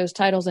they got those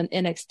titles in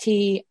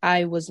NXT,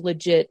 I was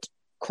legit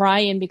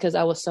crying because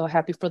I was so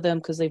happy for them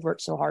because they've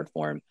worked so hard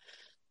for them.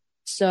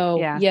 So,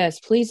 yes,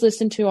 please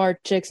listen to our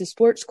Texas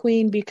Sports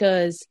Queen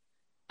because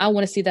I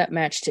want to see that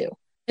match too.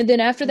 And then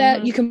after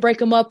that, you can break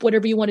them up,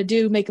 whatever you want to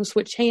do, make them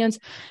switch hands.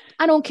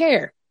 I don't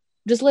care.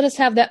 Just let us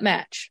have that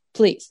match,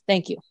 please.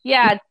 Thank you.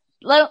 Yeah,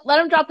 let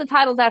them drop the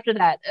titles after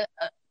that.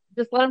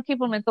 Just let them keep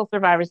them until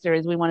Survivor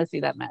Series. We want to see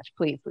that match.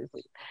 Please, please,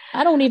 please.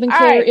 I don't even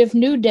care if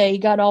New Day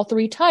got all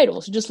 3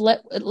 titles.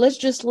 Let's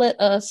just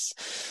let us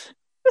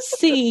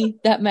see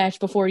that match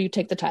before you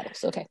take the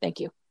titles. Okay, thank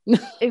you.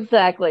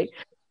 Exactly.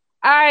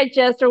 All right,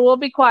 Jester, we'll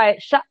be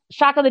quiet.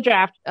 Shock of the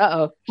draft.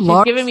 Uh-oh.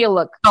 She's giving me a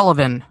look.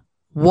 Sullivan,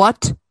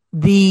 what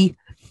the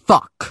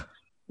fuck?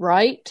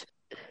 Right?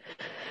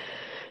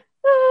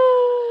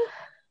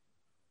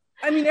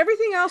 I mean,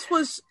 everything else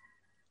was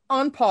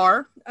on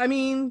par. I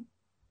mean,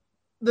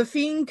 The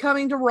Fiend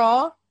coming to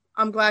Raw.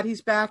 I'm glad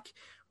he's back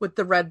with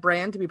the red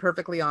brand, to be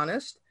perfectly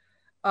honest.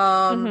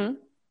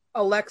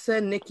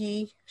 Alexa,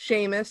 Nikki,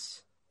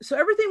 Sheamus, So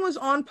everything was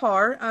on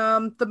par.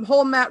 The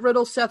whole Matt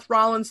Riddle, Seth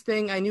Rollins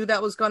thing, I knew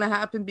that was going to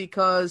happen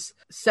because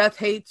Seth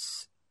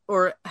hates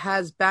or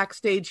has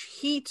backstage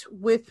heat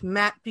with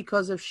Matt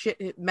because of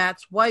shit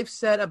Matt's wife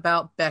said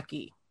about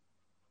Becky.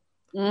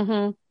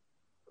 Mm-hmm.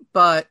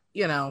 But,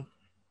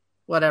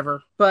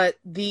 whatever. But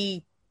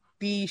the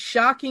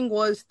shocking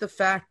was the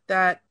fact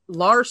that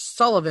Lars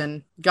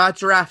Sullivan got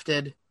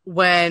drafted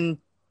when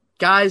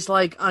guys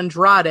like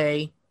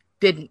Andrade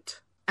didn't.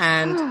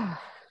 And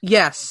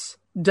yes,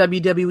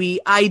 WWE,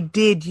 I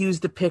did use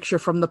the picture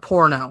from the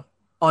porno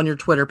on your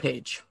Twitter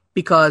page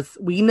because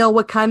we know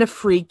what kind of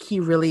freak he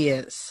really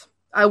is.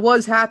 I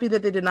was happy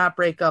that they did not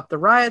break up the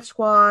Riot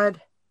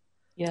Squad.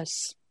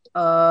 Yes.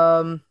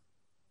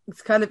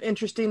 It's kind of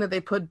interesting that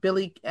they put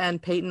Billy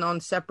and Peyton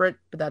on separate,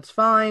 but that's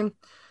fine.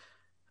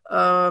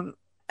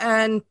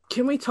 And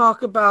can we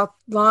talk about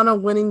Lana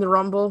winning the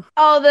Rumble?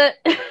 Oh, that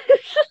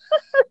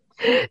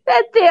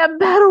damn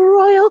battle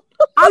royal.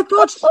 I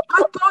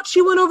thought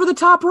she went over the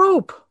top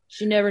rope.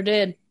 She never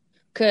did.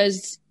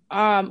 Because,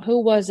 who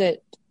was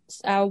it?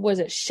 Was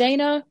it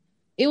Shayna?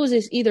 It was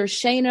either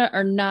Shayna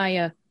or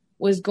Nia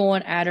was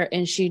going at her,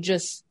 and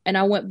and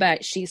I went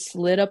back. She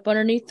slid up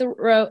underneath the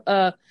rope,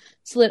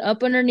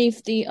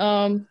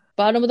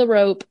 bottom of the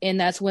rope, and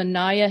that's when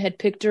Nia had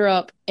picked her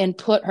up and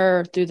put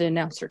her through the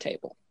announcer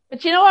table.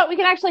 But you know what? We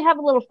can actually have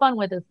a little fun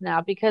with this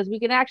now because we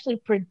can actually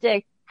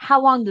predict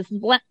how long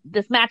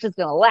this match is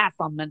going to last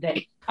on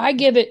Monday. I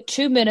give it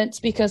 2 minutes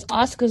because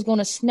Asuka's going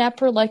to snap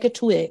her like a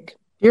twig.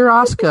 Dear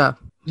Asuka,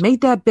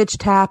 make that bitch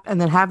tap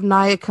and then have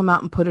Nia come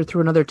out and put her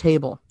through another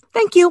table.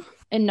 Thank you.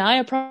 And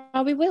Nia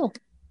probably will.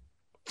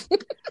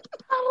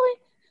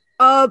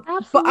 Absolutely.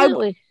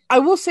 But I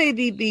will say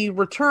the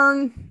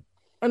return.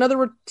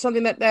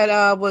 Something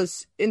that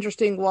was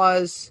interesting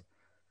was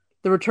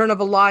the return of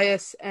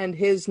Elias and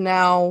his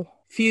now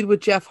feud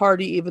with Jeff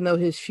Hardy, even though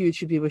his feud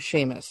should be with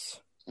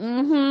Sheamus.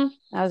 Mm-hmm.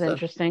 That was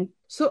interesting.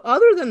 So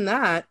other than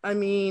that, I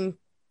mean,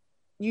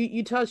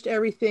 you touched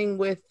everything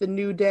with the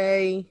New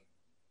Day,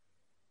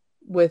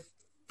 with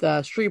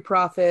the Street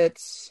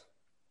Profits.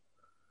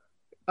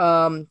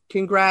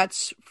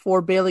 Congrats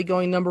for Bayley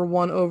going number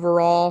 1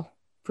 overall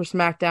for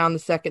SmackDown the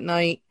second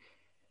night.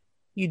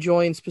 You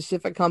joined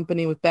Specific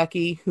Company with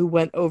Becky, who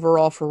went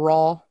overall for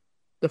Raw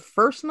the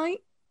first night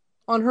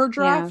on her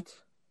draft. Yeah.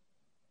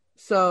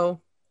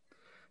 So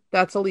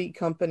that's Elite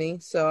Company.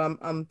 So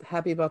I'm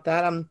happy about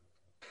that.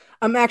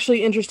 I'm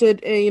actually interested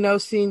in,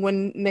 seeing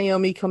when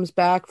Naomi comes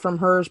back from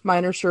her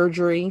minor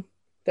surgery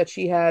that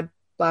she had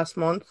last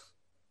month.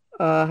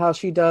 How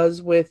she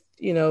does with,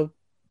 the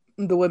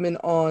women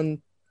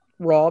on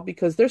Raw,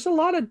 because there's a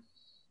lot of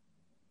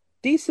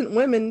decent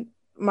women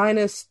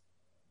minus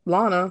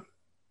Lana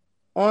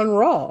on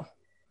Raw.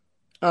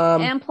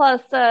 And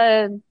plus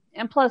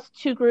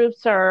 2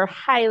 groups are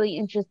highly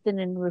interested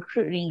in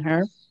recruiting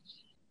her.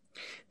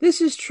 This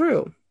is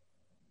true.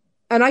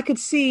 And I could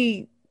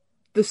see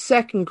the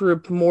second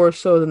group more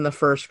so than the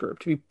first group,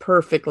 to be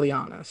perfectly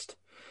honest.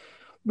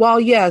 While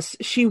yes,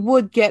 she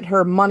would get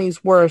her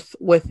money's worth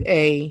with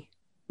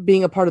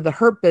being a part of the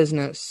Hurt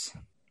Business,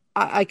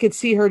 I could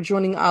see her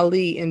joining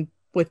Ali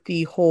with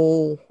the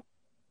whole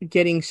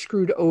getting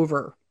screwed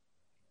over.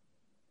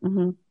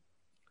 Mm-hmm.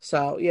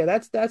 So yeah,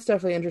 that's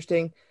definitely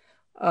interesting.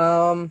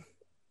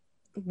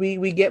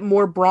 We get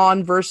more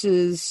Braun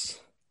versus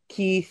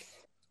Keith.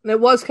 And it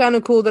was kind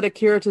of cool that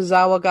Akira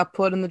Tozawa got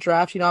put in the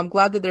draft. I'm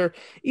glad that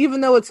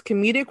even though it's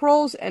comedic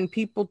roles and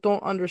people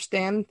don't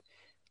understand,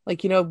 why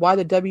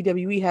the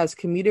WWE has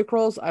comedic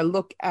roles. I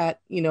look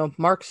at,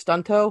 Mark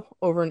Stunto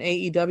over in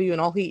AEW, and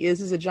all he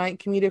is a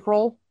giant comedic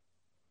role.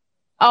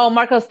 Oh,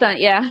 Marco Stunt,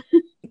 yeah.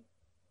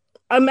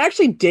 I'm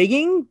actually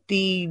digging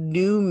the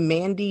new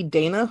Mandy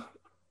Dana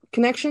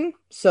connection.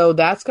 So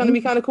that's going to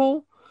be kind of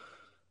cool.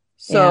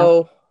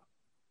 So,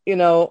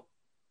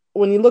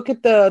 when you look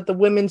at the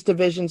women's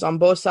divisions on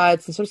both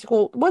sides, and so it's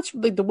cool. What's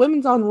the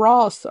women's on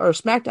Raw or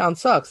SmackDown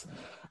sucks.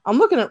 I'm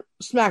looking at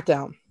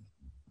SmackDown.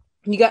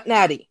 You got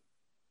Natty.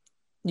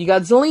 You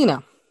got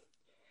Zelina.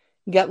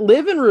 You got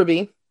Liv and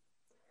Ruby.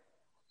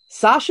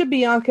 Sasha,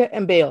 Bianca,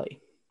 and Bayley.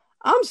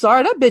 I'm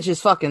sorry, that bitch is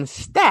fucking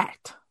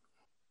stacked.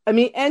 I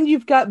mean, and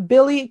you've got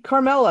Billy,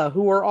 Carmella,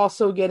 who are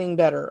also getting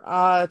better.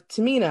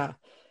 Tamina.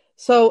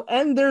 So,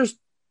 and there's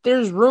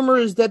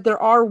rumors that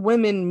there are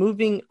women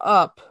moving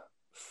up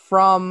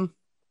from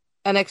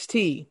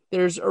NXT.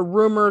 There's a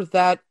rumor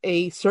that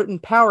a certain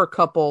power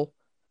couple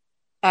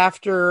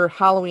after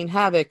Halloween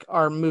Havoc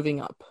are moving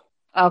up.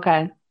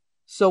 Okay.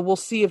 So we'll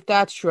see if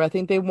that's true. I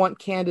think they want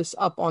Candice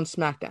up on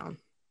SmackDown.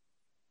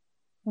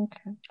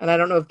 Okay. And I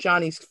don't know if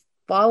Johnny's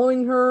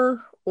following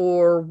her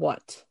or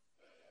what.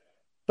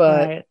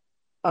 But,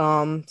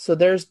 right. So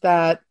there's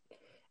that.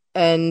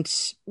 And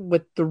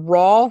with the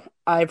Raw,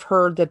 I've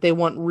heard that they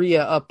want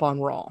Rhea up on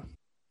Raw.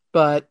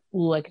 But...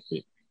 Ooh, I can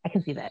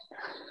see that.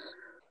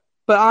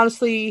 But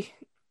honestly,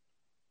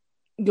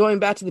 going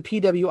back to the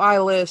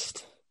PWI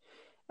list,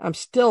 I'm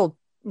still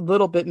a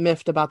little bit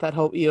miffed about that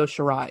whole Io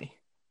Shirai.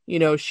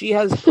 She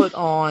has put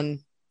on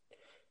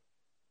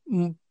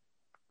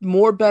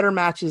more better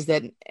matches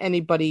than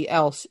anybody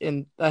else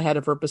ahead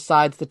of her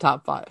besides the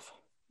top 5.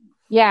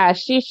 Yeah,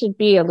 she should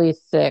be at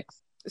least 6.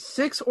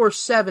 6 or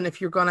 7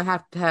 if you're gonna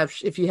have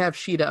if you have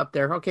Sheeta up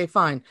there. Okay,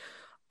 fine.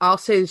 I'll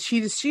say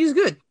she's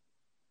good,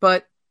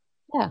 but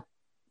yeah,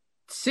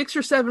 6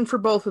 or 7 for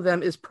both of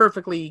them is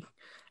perfectly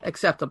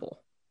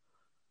acceptable.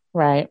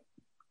 Right.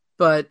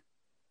 But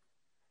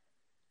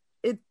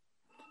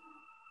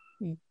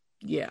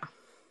yeah.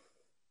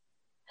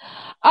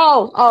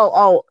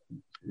 Oh.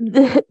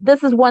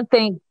 This is one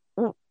thing.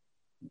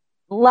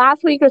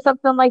 Last week or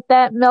something like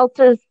that,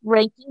 Meltzer's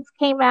rankings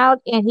came out,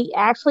 and he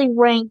actually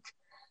ranked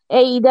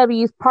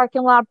AEW's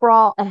Parking Lot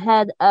Brawl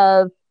ahead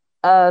of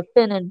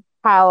Finn and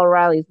Kyle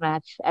O'Reilly's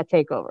match at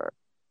TakeOver.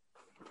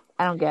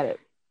 I don't get it.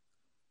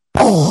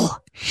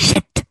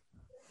 Bullshit.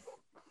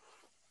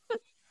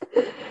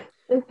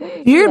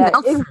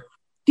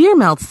 Dear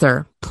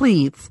Meltzer,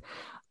 please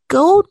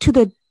go to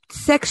the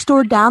sex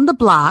store down the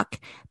block,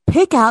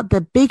 pick out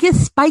the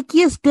biggest,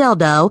 spikiest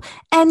dildo,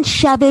 and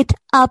shove it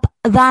up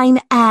thine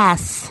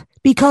ass.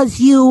 Because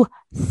you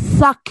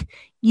suck,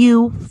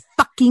 you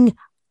fucking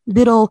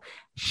little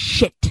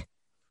shit.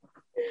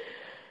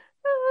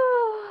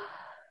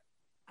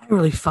 I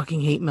really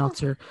fucking hate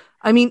Meltzer.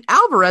 I mean,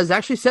 Alvarez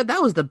actually said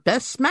that was the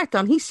best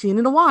SmackDown he's seen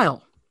in a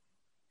while.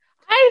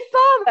 I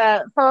saw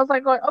that. So I was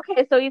like,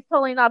 okay, so he's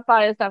totally not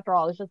biased after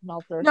all. It's just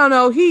Meltzer.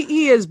 No,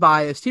 he is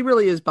biased. He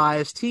really is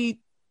biased.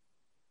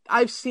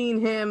 I've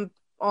seen him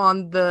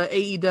on the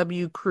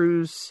AEW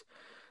cruise,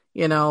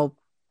 and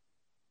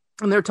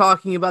they're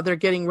talking about they're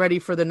getting ready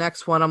for the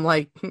next one. I'm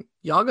like,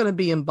 y'all gonna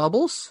be in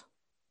bubbles?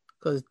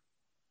 Because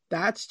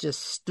that's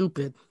just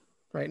stupid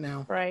right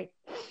now. Right.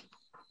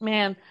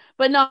 Man.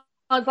 But no,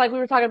 it's like we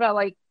were talking about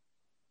like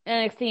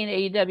NXT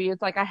and AEW.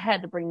 It's like I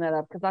had to bring that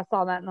up because I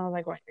saw that and I was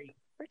like, what, are you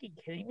freaking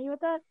kidding me with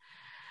that?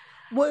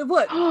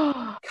 What?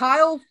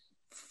 Kyle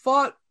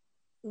fought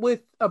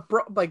with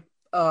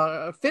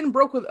Finn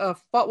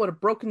fought with a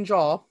broken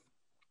jaw,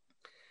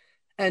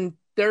 and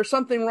there's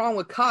something wrong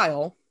with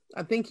Kyle.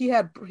 I think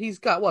he's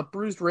got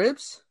bruised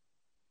ribs,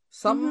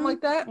 something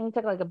like that. And he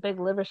took like a big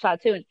liver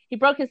shot too, and he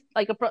broke his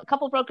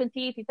couple broken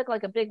teeth. He took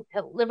like a big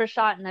liver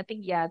shot, and I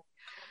think it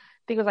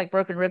was like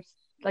broken ribs,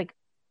 like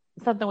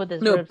something with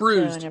his ribs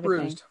bruised, too and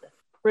everything.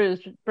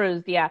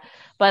 Bruised, yeah.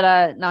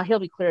 But no, he'll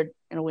be cleared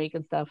in a week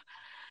and stuff.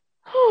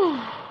 All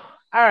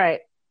right.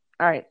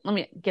 Let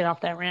me get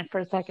off that rant for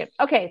a second.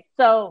 Okay,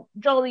 so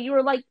Jolie, you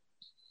were like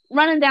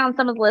running down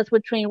some of the lists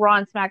between Raw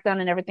and SmackDown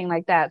and everything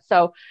like that.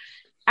 So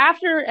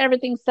after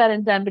everything's said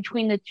and done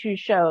between the two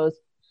shows,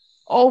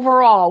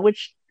 overall,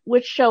 which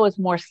show is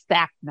more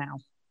stacked now?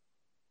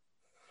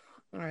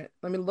 All right,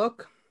 let me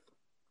look.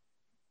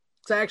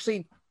 So I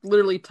actually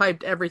literally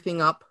typed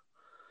everything up.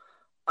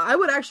 I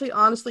would actually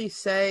honestly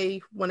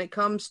say when it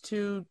comes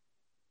to,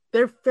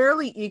 they're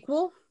fairly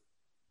equal.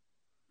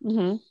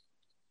 Mm-hmm.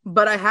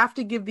 But I have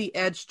to give the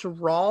edge to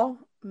Raw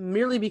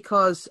merely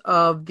because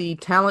of the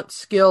talent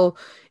skill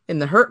in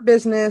the Hurt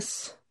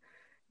Business.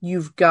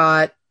 You've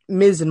got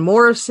Miz and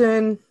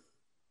Morrison,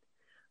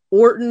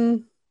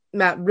 Orton,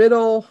 Matt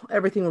Riddle,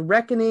 everything with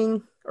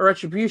Reckoning or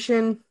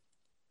Retribution.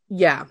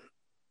 Yeah,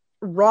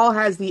 Raw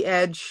has the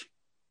edge,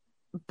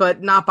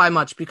 but not by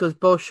much because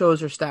both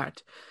shows are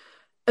stacked.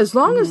 As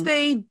long as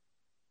they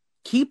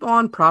keep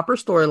on proper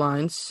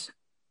storylines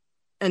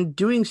and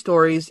doing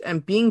stories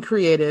and being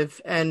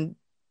creative and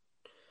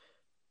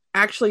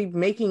actually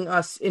making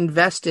us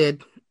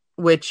invested,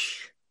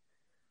 which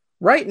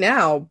right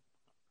now,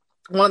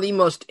 one of the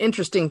most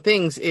interesting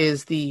things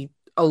is the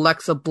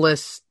Alexa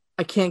Bliss.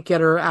 I can't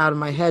get her out of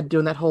my head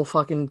doing that whole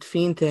fucking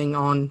Fiend thing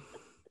on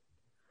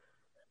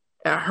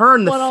her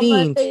and the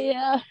Fiend.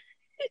 Yeah.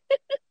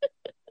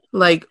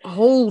 Like,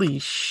 holy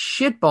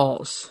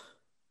shitballs.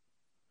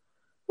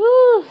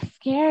 Ooh,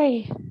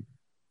 scary.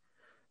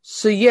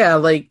 So yeah,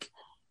 like,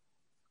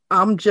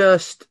 I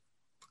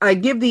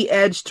give the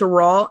edge to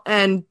Raw,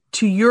 and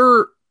to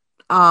your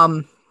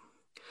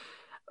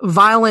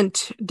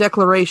violent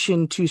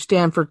declaration to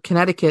Stamford,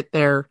 Connecticut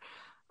there,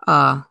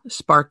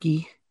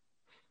 Sparky,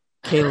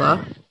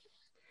 Kayla.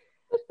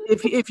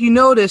 If you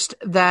noticed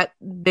that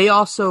they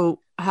also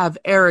have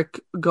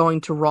Eric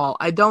going to Raw,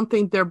 I don't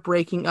think they're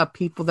breaking up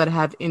people that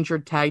have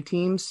injured tag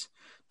team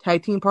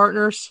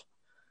partners.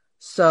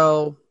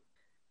 So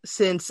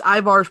since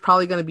Ivar's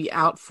probably going to be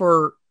out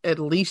for at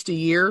least a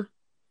year,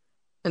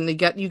 and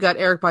you got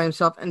Eric by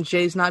himself, and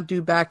Jay's not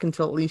due back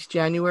until at least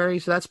January.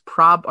 So that's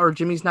or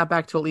Jimmy's not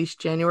back till at least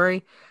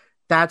January.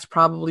 That's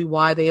probably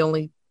why they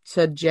only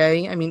said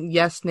Jay. I mean,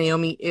 yes,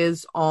 Naomi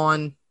is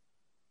on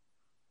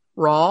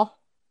Raw.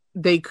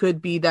 They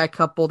could be that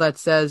couple that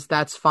says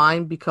that's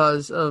fine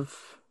because of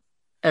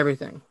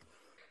everything.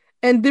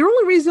 And the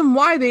only reason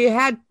why they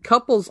had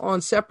couples on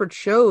separate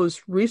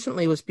shows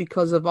recently was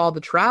because of all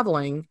the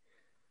traveling.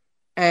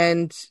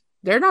 And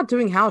they're not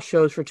doing house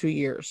shows for 2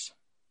 years.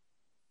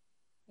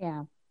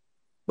 Yeah.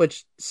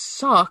 Which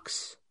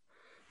sucks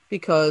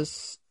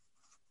because,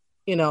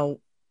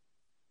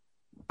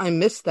 I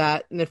miss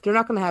that. And if they're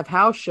not going to have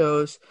house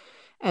shows,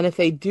 and if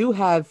they do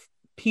have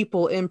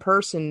people in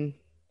person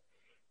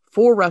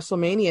for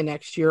WrestleMania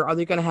next year, are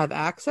they going to have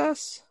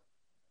access?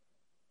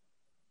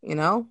 You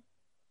know?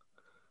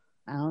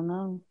 I don't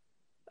know.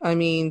 I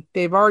mean,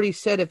 they've already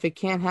said if it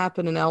can't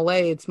happen in LA,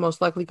 it's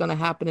most likely going to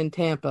happen in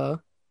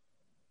Tampa.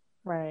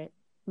 Right.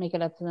 Make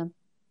it up to them.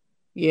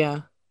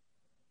 Yeah.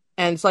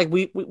 And it's like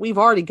we've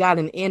already got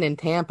an in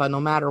Tampa no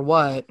matter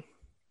what.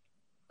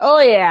 Oh,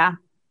 yeah.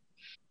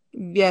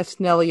 Yes,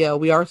 Nellio,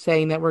 we are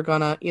saying that we're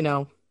going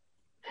to,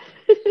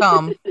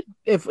 come.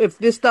 If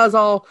this does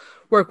all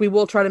work, we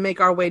will try to make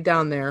our way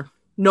down there.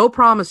 No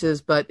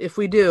promises, but if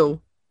we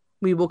do,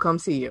 we will come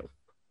see you.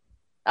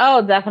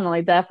 Oh,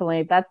 definitely. That's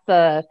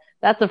a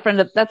friend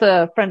of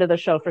the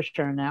show for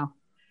sure now.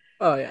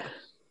 Oh, yeah.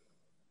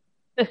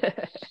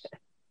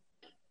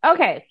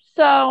 Okay,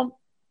 so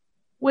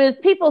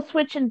with people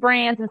switching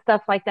brands and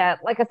stuff like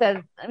that, like I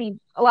said, I mean,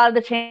 a lot of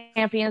the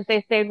champions,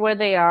 they stayed where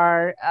they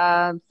are.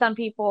 Some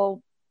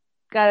people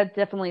got a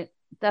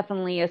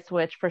definitely a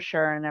switch for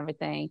sure and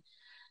everything.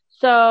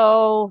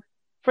 So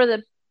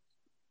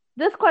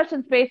this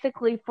question's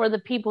basically for the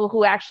people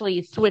who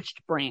actually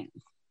switched brands.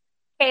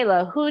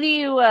 Kayla, who do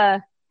you, oh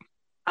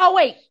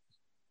wait,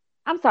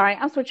 I'm sorry,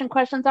 I'm switching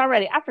questions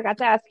already. I forgot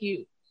to ask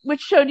you,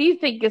 which show do you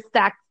think is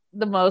stacked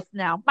the most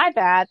now? My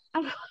bad.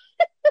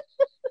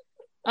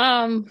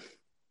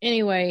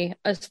 Anyway,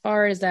 as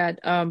far as that,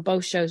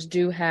 both shows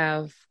do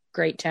have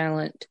great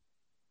talent.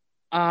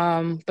 But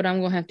I'm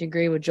gonna have to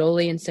agree with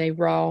Jolie and say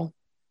Raw.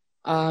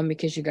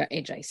 Because you got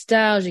AJ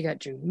Styles, you got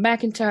Drew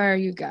McIntyre,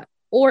 you got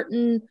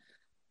Orton,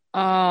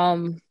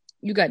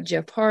 you got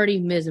Jeff Hardy,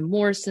 Miz and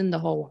Morrison, the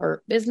whole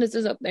Hurt Business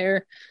is up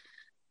there.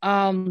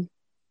 The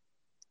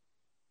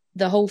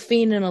whole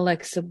Fiend and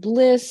Alexa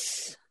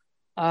Bliss.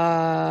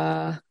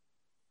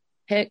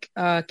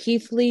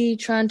 Keith Lee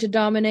trying to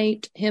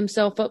dominate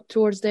himself up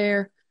towards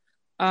there.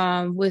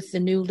 With the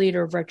new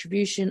leader of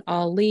Retribution,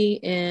 Ali,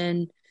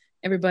 and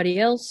everybody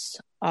else.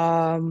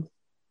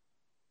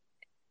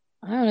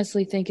 I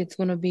honestly think it's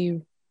going to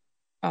be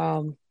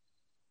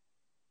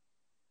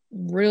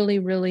really,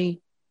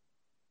 really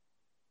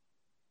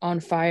on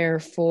fire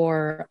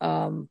for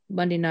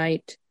Monday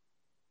Night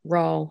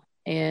Raw.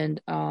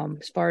 And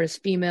as far as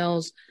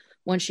females,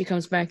 once she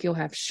comes back, you'll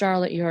have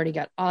Charlotte. You already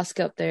got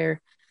Asuka up there.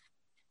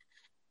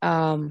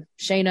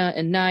 Shayna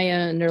and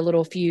Nia and their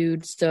little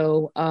feud.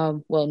 So,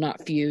 well,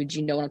 not feuds.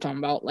 You know what I'm talking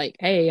about. Like,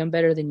 hey, I'm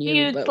better than you.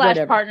 Feud but slash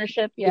whatever.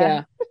 Partnership.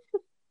 Yeah.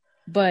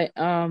 But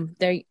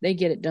they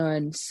get it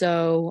done.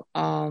 So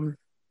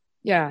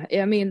yeah,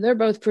 I mean they're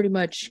both pretty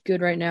much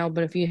good right now.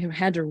 But if you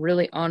had to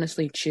really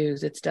honestly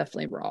choose, it's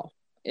definitely Raw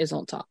is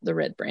on top. The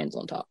red brand's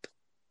on top.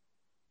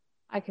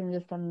 I can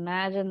just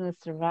imagine the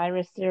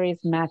Survivor Series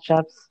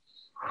matchups.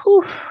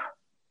 Whew.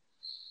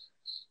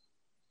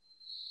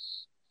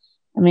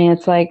 I mean,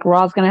 it's like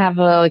Raw's gonna have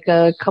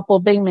a couple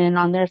of big men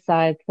on their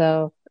side,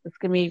 so it's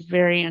gonna be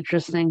very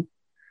interesting.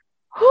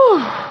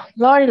 Whew.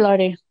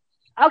 Lordy.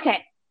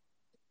 Okay.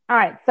 All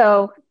right,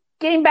 so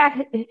getting back.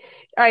 All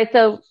right,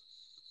 so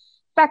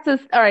back to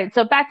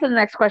the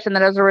next question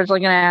that I was originally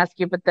going to ask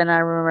you, but then I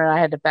remembered I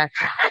had to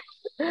backtrack.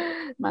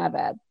 My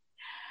bad.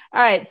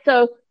 All right,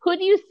 so who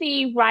do you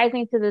see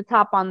rising to the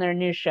top on their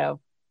new show?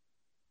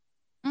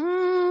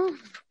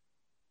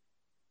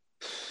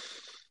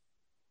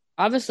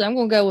 Obviously, I'm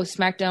going to go with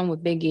SmackDown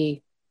with Big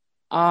E.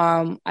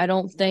 I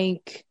don't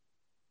think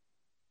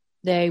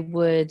they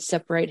would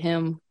separate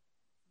him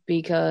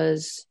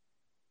because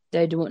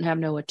they wouldn't have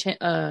no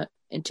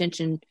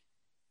intention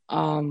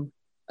of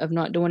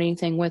not doing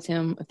anything with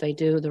him. If they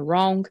do, they're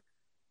wrong.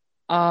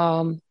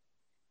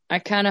 I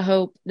kind of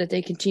hope that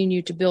they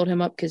continue to build him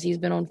up because he's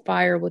been on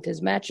fire with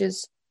his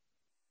matches.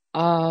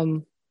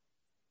 And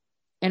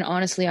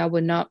honestly, I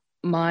would not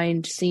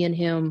mind seeing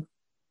him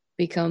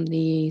become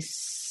the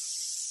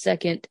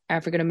second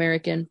African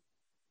American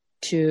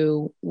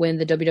to win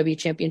the WWE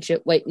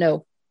Championship. Wait,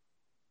 no.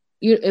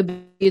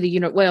 It'd be the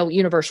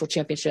Universal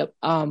Championship.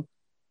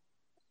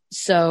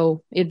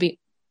 So it'd be,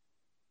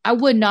 let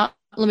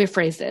me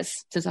phrase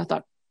this since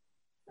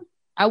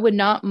I would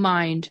not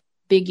mind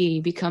Big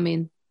E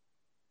becoming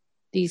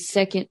the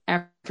second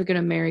African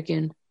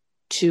American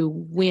to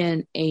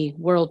win a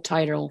world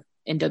title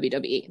in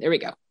WWE. There we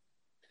go.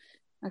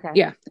 Okay.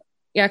 Yeah.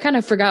 I kind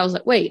of forgot. I was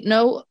like, wait,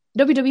 no,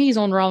 WWE's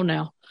on Raw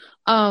now.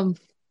 But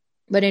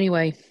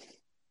anyway,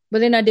 but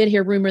then I did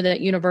hear rumor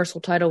that Universal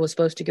title was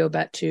supposed to go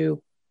back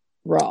to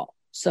Raw.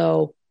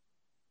 So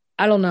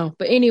I don't know.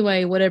 But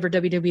anyway, whatever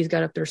WWE's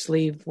got up their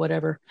sleeve,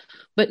 whatever.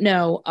 But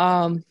no,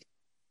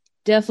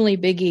 definitely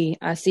Big E.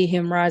 I see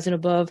him rising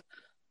above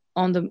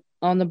on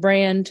the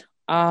brand.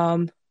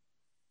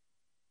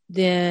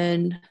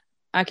 Then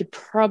I could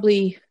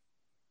probably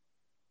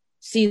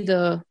see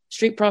the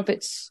Street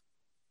Profits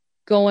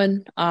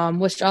going,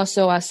 which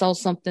also I saw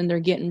something. They're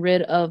getting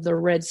rid of the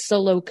red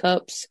Solo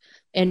cups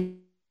and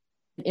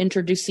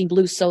introducing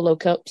blue Solo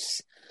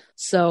cups.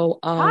 So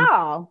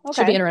okay.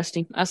 Should be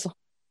interesting. I saw.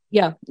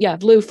 Yeah,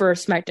 blue for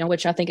SmackDown,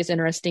 which I think is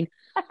interesting.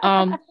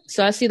 So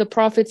I see the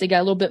Profits. They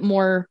got a little bit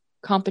more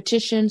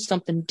competition,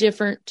 something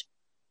different.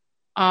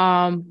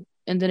 And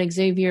then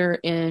Xavier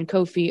and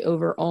Kofi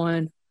over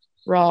on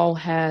Raw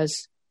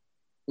has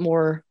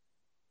more.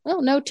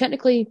 Well, no,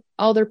 technically,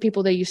 all their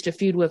people they used to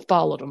feud with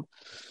followed them.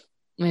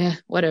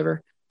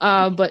 Whatever.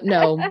 But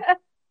no,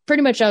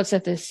 pretty much I would say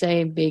the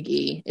same. Big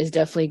E is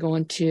definitely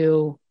going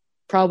to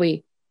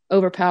probably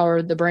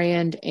overpower the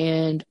brand,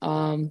 and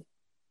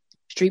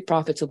Street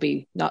Profits will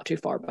be not too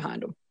far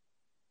behind them.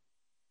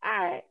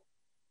 All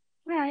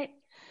right.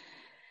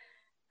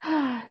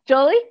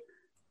 Jolie?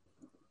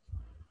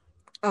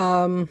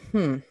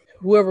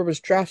 Whoever was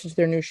drafted to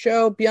their new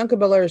show, Bianca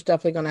Belair is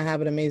definitely going to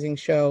have an amazing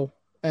show,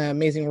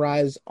 amazing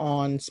rise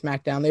on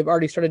SmackDown. They've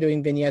already started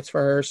doing vignettes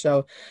for her,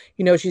 so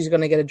she's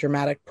going to get a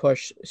dramatic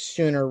push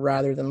sooner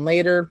rather than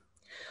later.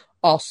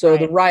 Also,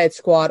 The Riot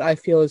Squad, I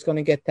feel, is going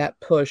to get that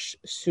push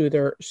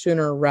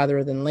sooner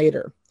rather than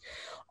later.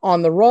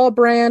 On the Raw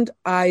brand,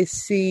 I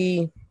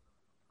see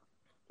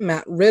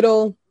Matt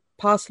Riddle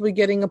possibly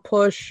getting a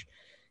push,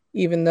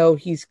 even though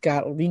he's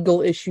got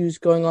legal issues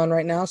going on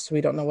right now, so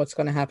we don't know what's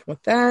going to happen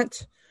with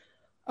that.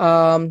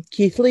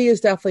 Keith Lee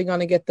is definitely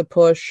going to get the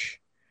push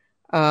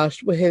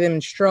with him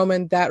and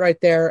Strowman, that right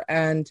there.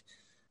 And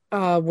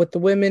with the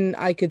women,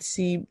 I could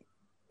see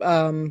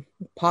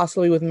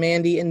possibly with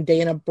Mandy and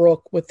Dana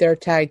Brooke with their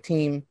tag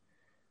team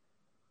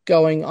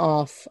going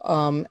off,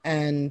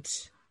 and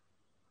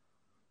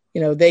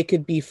they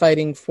could be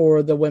fighting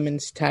for the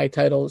women's tag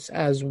titles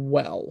as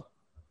well.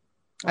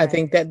 Right. I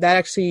think that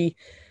actually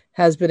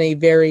has been a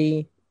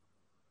very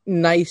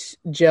nice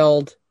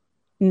gelled,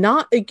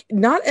 not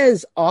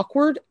as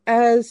awkward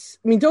as,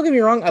 don't get me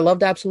wrong, I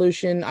loved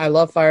Absolution, I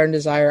love Fire and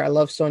Desire, I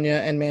love Sonya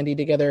and Mandy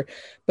together,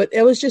 but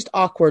it was just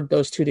awkward,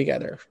 those two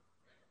together.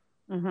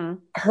 Mm-hmm.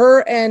 Her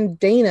and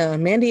Dana,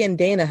 Mandy and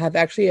Dana have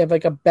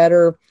like a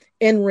better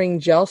in-ring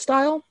gel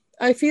style,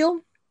 I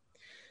feel.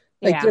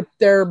 Like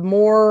they're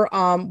more,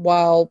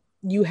 while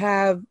you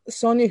have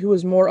Sonya, who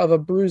is more of a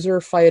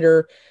bruiser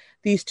fighter,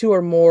 these two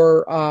are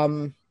more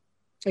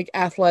like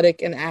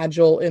athletic and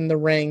agile in the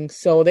ring.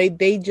 So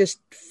they just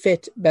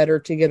fit better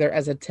together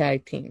as a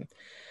tag team.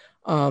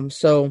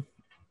 So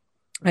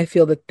I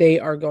feel that they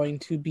are going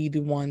to be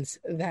the ones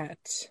that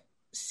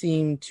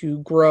seem to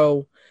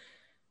grow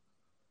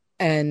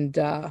and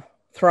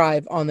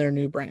thrive on their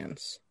new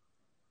brands.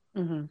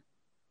 Mm-hmm.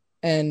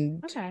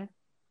 And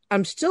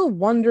I'm still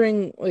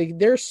wondering, like,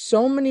 there's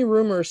so many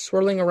rumors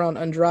swirling around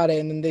Andrade,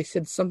 and then they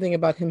said something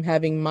about him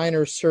having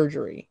minor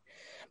surgery.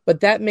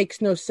 But that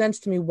makes no sense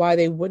to me why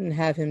they wouldn't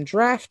have him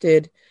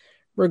drafted,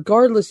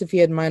 regardless if he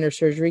had minor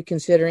surgery,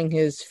 considering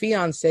his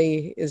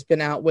fiance has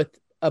been out with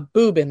a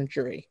boob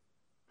injury.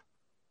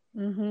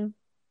 Mm-hmm.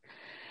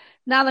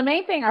 Now, the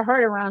main thing I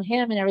heard around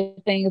him and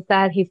everything is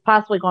that he's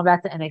possibly going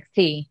back to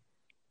NXT.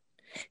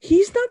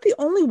 He's not the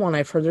only one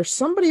I've heard. There's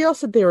somebody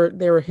else that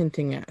they were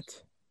hinting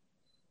at.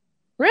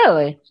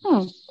 Really?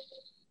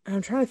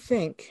 I'm trying to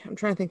think.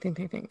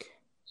 Think.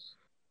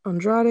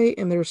 Andrade,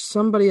 and there's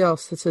somebody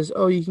else that says,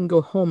 "Oh, you can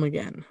go home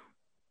again."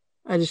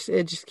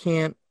 It just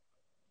can't.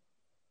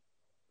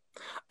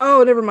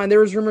 Oh, never mind. There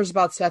was rumors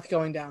about Seth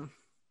going down.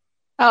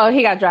 Oh,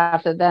 he got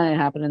drafted. That didn't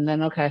happen, and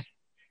then okay.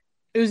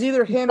 It was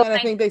either him, and I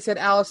think they said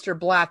Aleister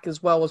Black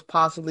as well was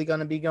possibly going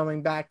to be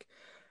going back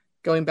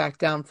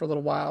down for a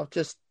little while.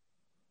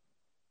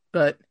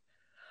 But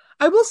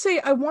I will say,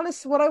 I want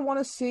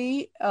to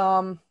see.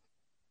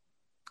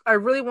 I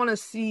really want to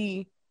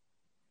see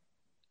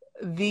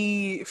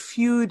the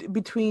feud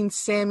between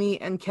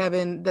Sammy and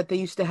Kevin that they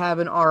used to have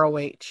in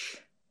ROH.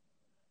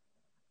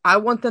 I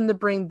want them to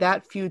bring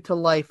that feud to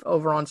life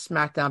over on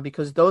SmackDown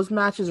because those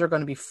matches are going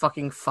to be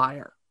fucking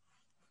fire.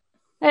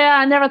 Yeah,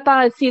 I never thought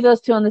I'd see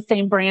those two on the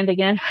same brand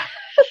again.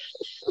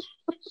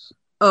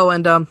 Oh,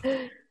 and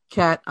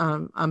Kat,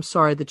 I'm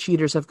sorry, the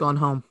cheaters have gone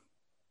home.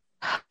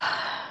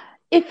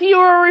 If you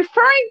were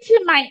referring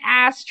to my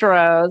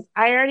Astros,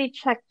 I already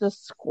checked the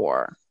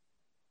score.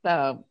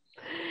 So,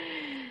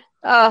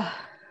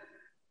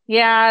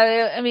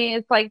 yeah, I mean,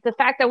 it's like the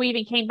fact that we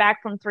even came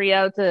back from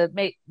 3-0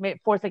 to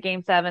force a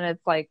Game 7.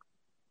 It's like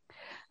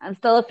I'm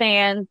still a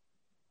fan.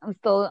 I'm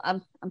still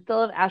an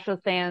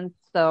Astros fan.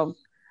 So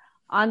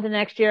on to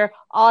next year.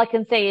 All I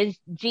can say is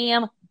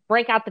GM,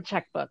 break out the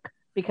checkbook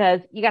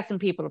because you got some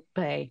people to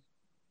pay.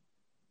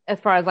 As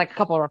far as like a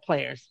couple of our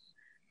players,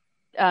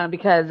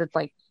 because it's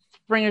like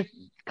Springer's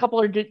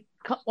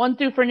one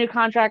due for a new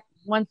contract,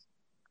 one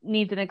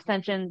needs an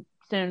extension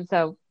soon.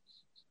 So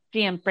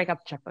GM, break out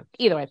the checkbook.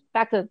 Either way,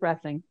 back to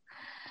wrestling.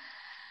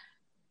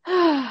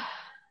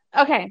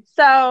 Okay,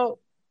 so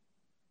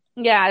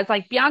yeah, it's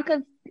like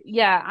Bianca's.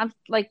 Yeah, I'm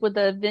like with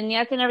the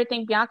vignettes and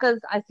everything.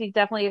 Bianca's, I see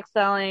definitely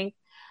excelling.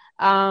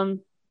 And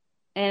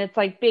it's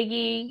like Big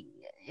E.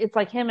 It's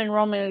like him and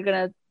Roman are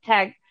gonna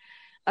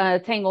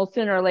tangle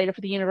sooner or later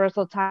for the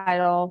Universal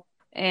title.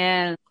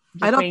 And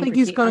I don't think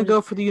he's going to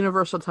go for the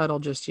Universal title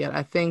just yet.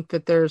 I think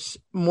that there's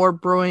more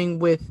brewing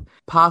with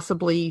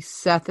possibly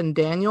Seth and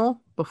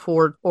Daniel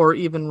before, or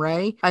even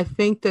Ray. I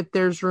think that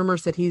there's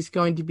rumors that he's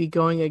going to be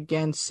going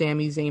against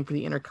Sami Zayn for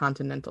the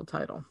Intercontinental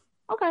title.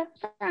 Okay,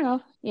 fair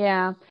enough.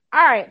 Yeah.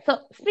 All right. So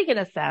speaking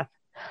of Seth,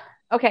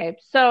 okay.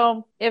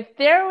 So if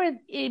there would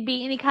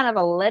be any kind of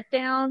a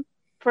letdown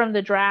from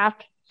the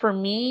draft for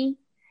me,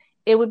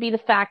 it would be the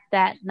fact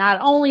that not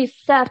only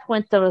Seth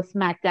went to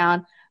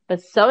SmackDown,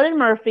 but so did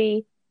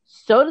Murphy,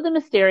 so did the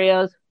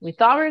Mysterios. We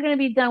thought we were going to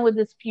be done with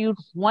this feud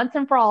once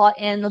and for all,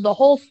 and the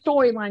whole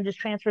storyline just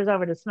transfers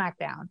over to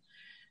SmackDown.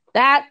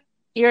 That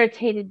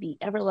irritated the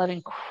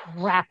ever-loving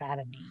crap out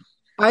of me.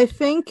 I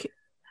think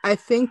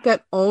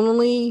that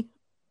only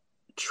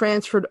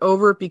transferred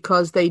over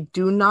because they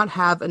do not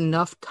have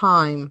enough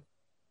time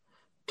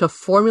to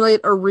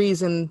formulate a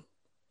reason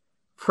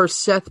for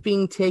Seth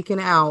being taken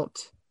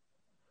out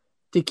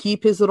to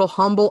keep his little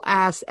humble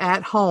ass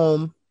at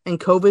home and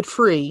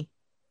COVID-free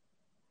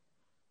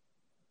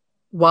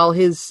while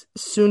his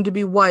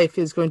soon-to-be wife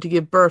is going to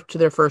give birth to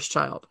their first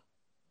child.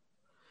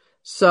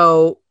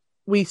 So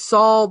we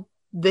saw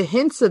the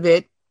hints of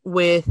it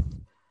with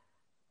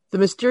the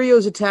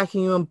Mysterios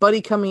attacking him and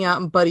Buddy coming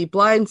out and Buddy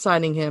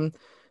blindsiding him.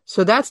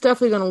 So that's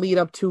definitely going to lead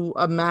up to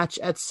a match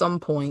at some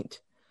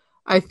point.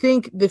 I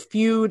think the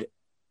feud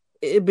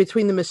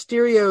between the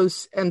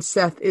Mysterios and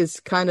Seth is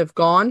kind of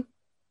gone.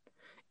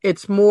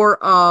 It's more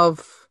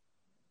of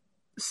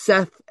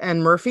Seth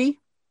and Murphy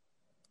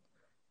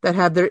that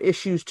have their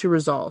issues to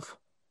resolve.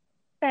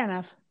 Fair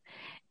enough.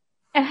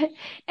 And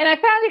I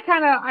found it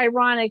kind of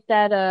ironic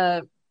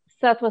that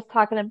Seth was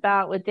talking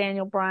about with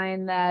Daniel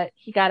Bryan that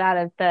he got out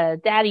of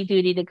the daddy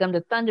duty to come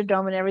to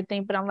Thunderdome and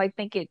everything. But I'm like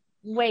thinking,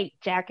 wait,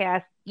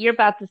 jackass, you're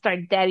about to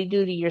start daddy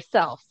duty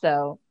yourself.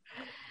 So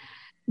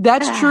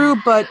that's true,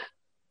 but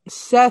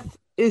Seth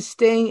is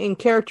staying in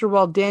character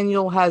while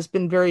Daniel has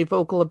been very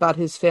vocal about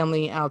his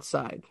family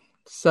outside.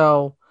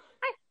 So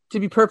to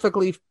be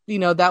perfectly,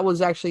 that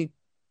was actually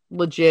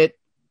legit.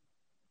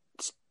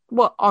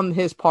 Well, on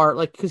his part,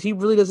 because he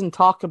really doesn't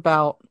talk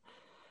about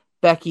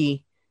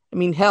Becky. I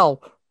mean,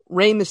 hell,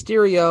 Rey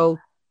Mysterio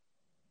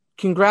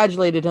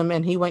congratulated him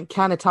and he went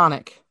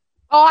catatonic.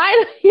 Oh,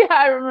 I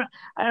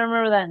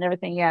remember that and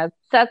everything. Yeah,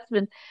 Seth's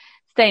been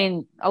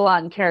staying a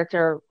lot in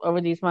character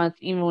over these months,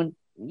 even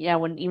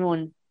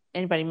when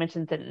anybody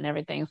mentions it and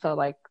everything. So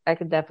I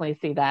could definitely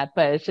see that,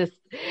 but it's just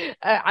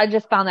I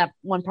just found that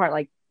one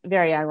part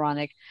very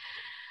ironic.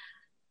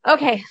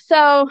 Okay,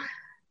 so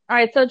all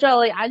right, so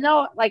Jolie, I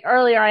know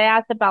earlier I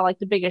asked about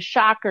the biggest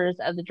shockers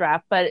of the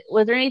draft, but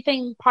was there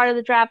anything part of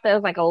the draft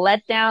that was a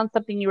letdown,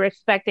 something you were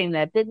expecting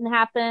that didn't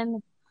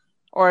happen,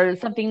 or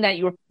something that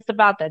you were pissed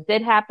about that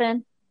did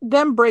happen?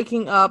 Them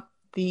breaking up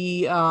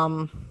the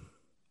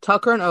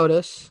Tucker and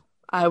Otis.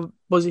 I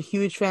was a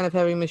huge fan of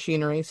Heavy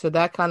Machinery, so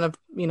that kind of,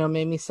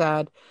 made me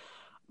sad.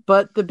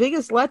 But the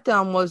biggest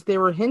letdown was they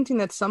were hinting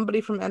that somebody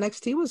from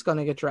NXT was going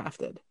to get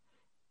drafted.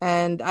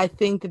 And I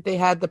think that they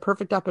had the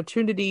perfect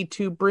opportunity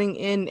to bring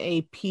in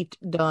a Pete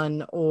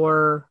Dunne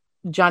or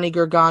Johnny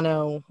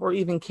Gargano or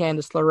even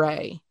Candice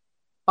LeRae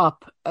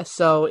up.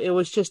 So it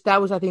was just,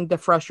 that was, I think, the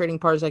frustrating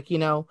part is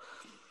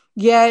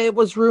yeah, it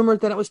was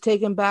rumored, then it was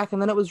taken back,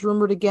 and then it was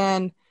rumored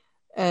again.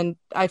 And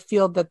I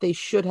feel that they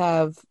should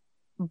have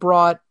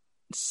brought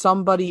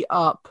somebody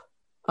up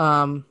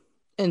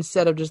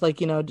instead of just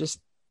just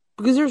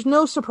because there's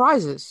no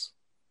surprises.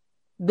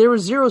 There were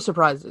zero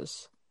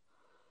surprises.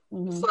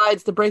 Mm-hmm.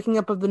 Besides the breaking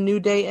up of the New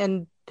Day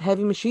and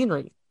Heavy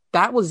Machinery.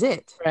 That was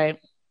it. Right.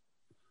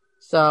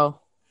 So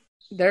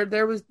there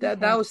was that.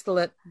 Okay. That was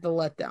the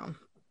letdown,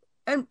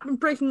 and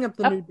breaking up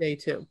the New Day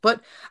too.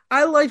 But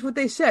I liked what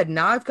they said.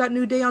 Now I've got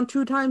New Day on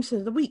 2 times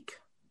a week.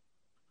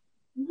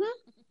 Mm-hmm.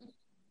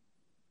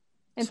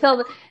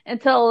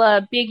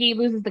 Until Big E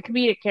loses the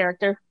comedic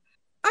character.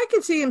 I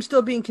can see him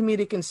still being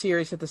comedic and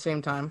serious at the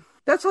same time.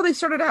 That's how they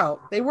started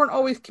out. They weren't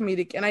always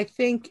comedic, and I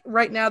think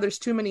right now there's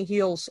too many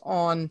heels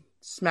on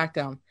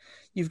SmackDown.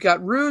 You've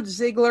got Rude,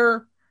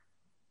 Ziggler,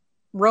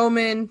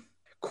 Roman,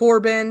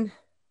 Corbin,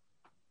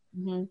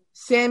 mm-hmm.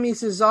 Sammy,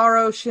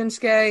 Cesaro,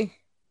 Shinsuke.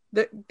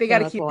 They got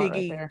to keep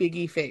Big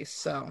E face.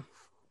 So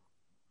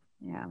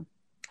yeah,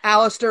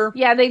 Alistair.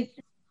 Yeah, there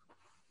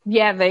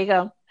you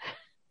go.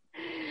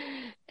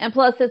 And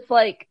plus, it's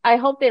I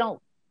hope they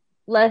don't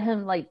let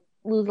him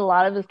lose a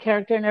lot of his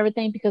character and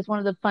everything, because one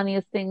of the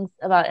funniest things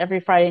about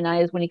every Friday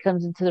night is when he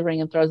comes into the ring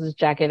and throws his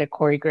jacket at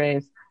Corey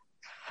Graves.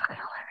 Fucking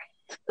hilarious.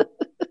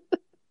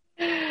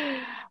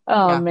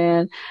 Oh, yeah.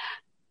 Man.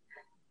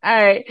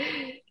 All right.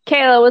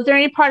 Kayla, was there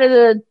any part of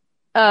the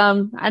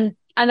I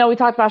know we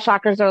talked about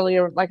shockers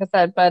earlier, like I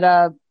said,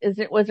 but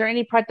was there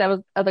any part that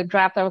was of the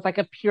draft that was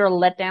a pure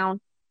letdown?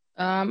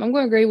 I'm going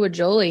to agree with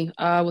Jolie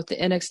with the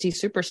NXT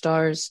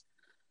superstars.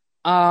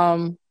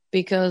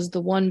 Because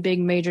the one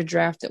big major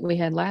draft that we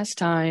had last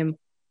time,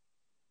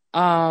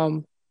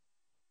 not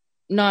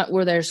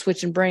where they're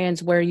switching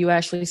brands, where you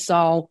actually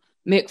saw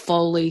Mick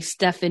Foley,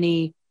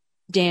 Stephanie,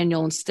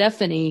 Daniel, and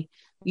Stephanie.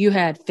 You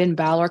had Finn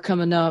Balor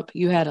coming up.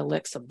 You had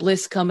Alexa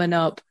Bliss coming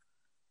up.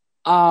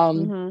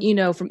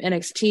 Mm-hmm. From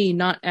NXT,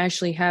 not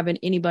actually having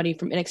anybody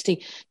from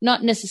NXT,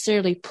 not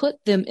necessarily put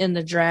them in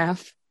the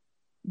draft,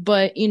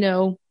 but,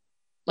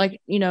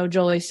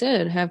 Jolie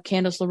said, have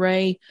Candice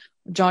LeRae,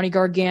 Johnny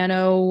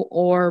Gargano,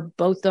 or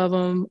both of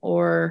them,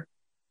 or,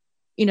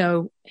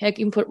 heck,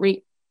 you can put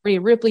Rhea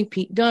Ripley,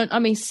 Pete Dunne. I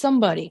mean,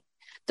 somebody.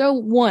 Throw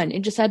one.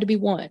 It just had to be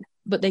one.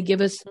 But they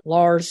give us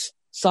Lars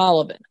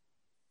Sullivan,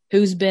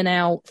 who's been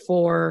out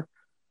for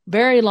a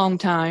very long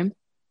time,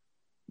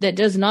 that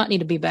does not need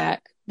to be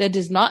back, that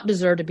does not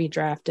deserve to be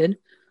drafted.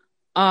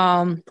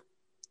 But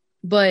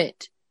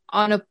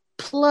on a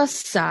plus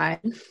side,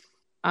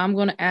 I'm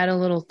going to add a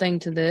little thing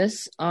to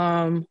this.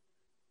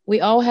 We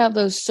all have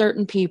those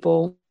certain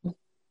people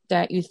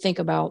that you think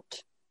about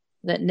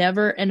that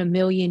never in a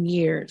million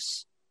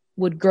years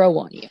would grow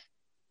on you.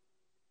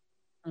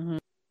 Mm-hmm.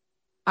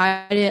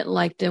 I didn't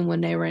like them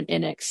when they were in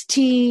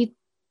NXT,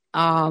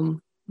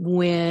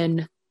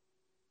 when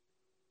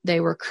they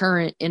were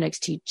current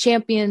NXT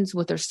champions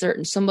with a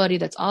certain somebody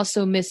that's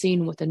also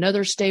missing with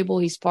another stable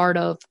he's part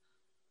of.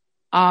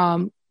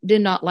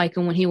 Did not like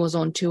him when he was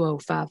on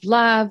 205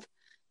 Live.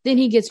 Then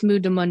he gets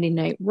moved to Monday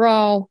Night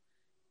Raw.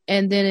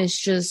 And then it's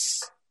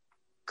just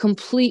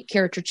complete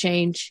character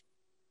change.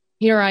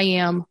 Here I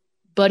am,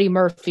 Buddy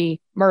Murphy.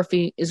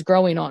 Murphy is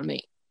growing on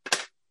me.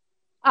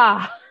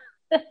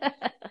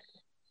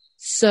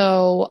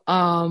 So,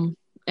 and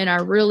I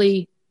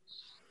really,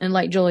 and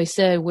like Jolie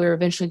said, we're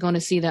eventually going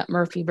to see that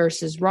Murphy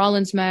versus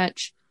Rollins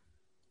match.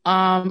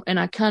 And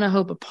I kind of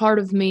hope a part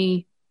of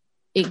me,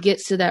 it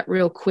gets to that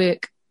real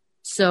quick.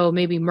 So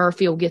maybe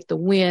Murphy will get the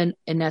win,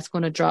 and that's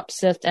going to drop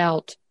Seth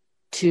out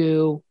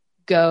to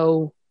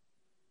go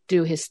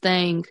do his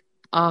thing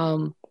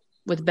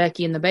with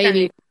Becky and the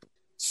baby. Okay.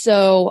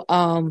 So,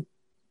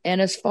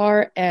 and as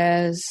far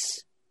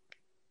as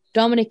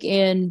Dominic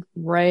and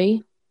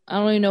Ray, I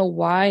don't even know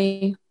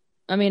why.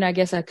 I mean, I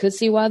guess I could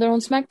see why they're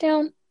on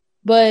SmackDown,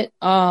 but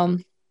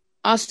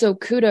also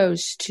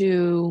kudos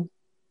to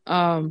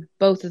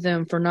both of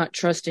them for not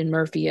trusting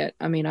Murphy yet.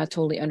 I mean, I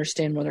totally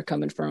understand where they're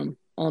coming from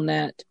on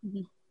that.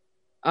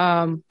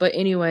 Mm-hmm. But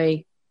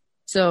anyway,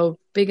 so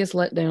biggest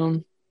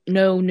letdown,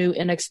 no new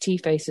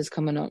NXT faces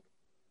coming up.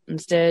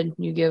 Instead,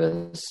 you give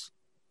us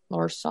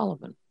Lars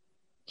Sullivan.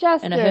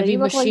 Just and a heavy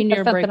machine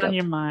near breakup on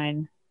your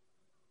mind.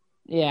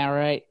 Yeah,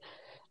 right.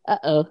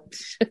 Uh-oh.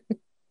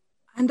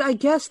 And I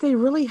guess they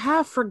really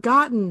have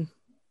forgotten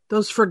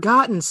those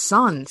forgotten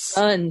sons.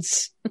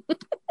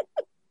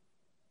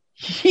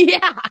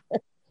 Yeah.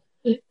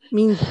 I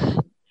mean,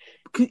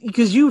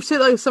 because you said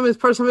like some of his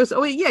person.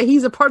 Oh wait, yeah,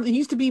 he's a part. He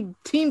used to be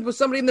teamed with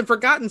somebody in the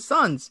Forgotten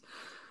Sons.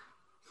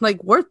 Like,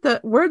 where'd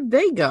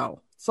they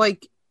go? It's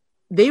like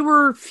they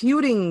were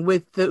feuding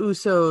with the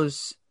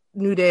Usos,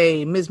 New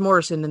Day, Miz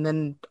Morrison, and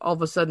then all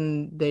of a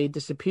sudden they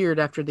disappeared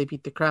after they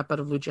beat the crap out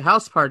of Lucha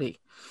House Party.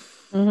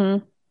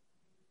 Mm-hmm.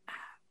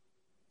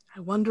 I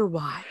wonder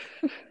why.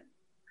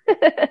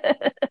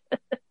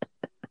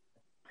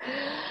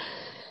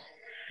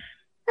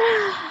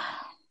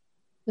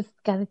 Just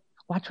gotta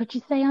watch what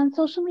you say on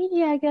social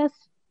media, I guess.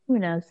 Who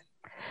knows?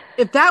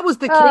 If that was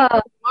the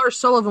case, Lars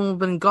Sullivan would have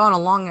been gone a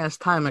long ass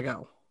time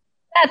ago.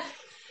 That's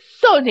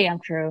so damn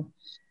true.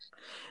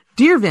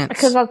 Dear Vince,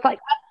 because I was like,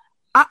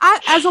 I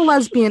as a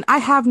lesbian, I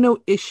have no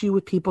issue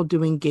with people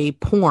doing gay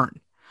porn.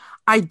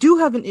 I do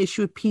have an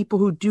issue with people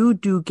who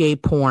do gay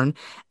porn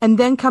and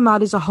then come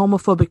out as a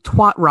homophobic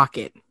twat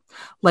rocket,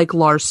 like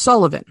Lars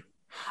Sullivan.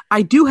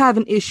 I do have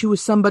an issue with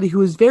somebody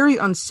who is very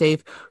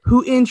unsafe,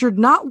 who injured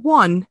not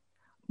one,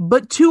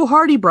 but two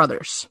Hardy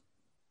brothers.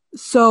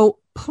 So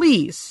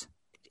please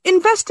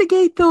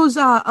investigate those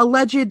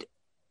alleged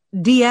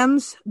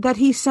DMs that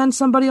he sent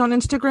somebody on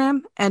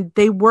Instagram, and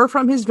they were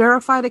from his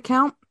verified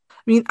account.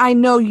 I mean, I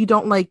know you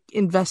don't like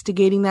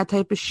investigating that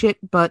type of shit,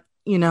 but,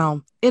 you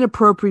know,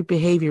 inappropriate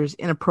behavior is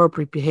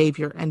inappropriate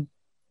behavior. And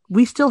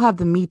we still have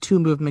the Me Too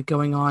movement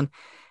going on.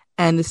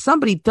 And if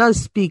somebody does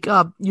speak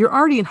up, you're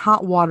already in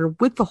hot water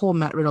with the whole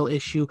Matt Riddle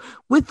issue,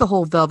 with the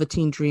whole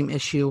Velveteen Dream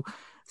issue.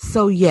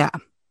 So, yeah,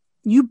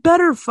 you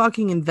better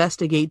fucking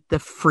investigate the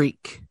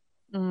freak.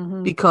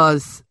 Mm-hmm.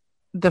 Because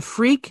the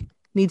freak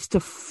needs to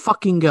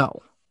fucking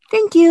go.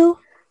 Thank you.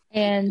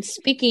 And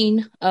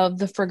speaking of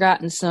the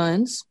Forgotten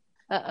Sons,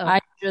 I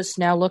just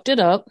now looked it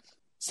up. It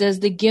says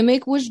the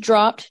gimmick was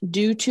dropped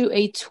due to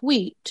a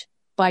tweet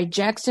by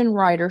Jackson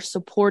Ryder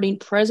supporting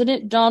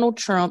President Donald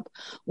Trump,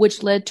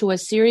 which led to a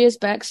serious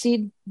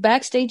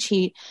backstage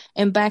heat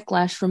and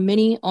backlash from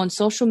many on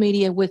social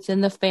media within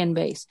the fan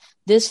base.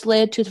 This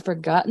led to the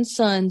Forgotten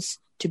Sons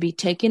to be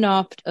taken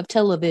off of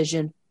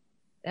television.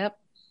 Yep.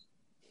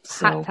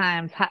 So. Hot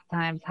times.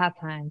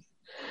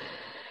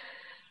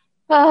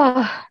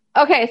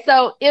 Okay,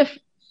 so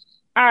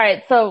all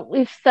right, so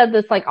we've said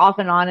this like off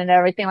and on and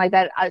everything like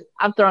that.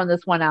 I'm throwing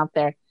this one out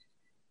there.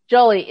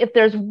 Jolie, if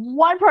there's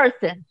one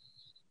person,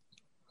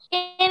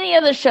 any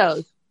of the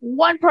shows,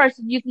 one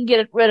person you can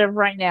get rid of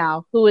right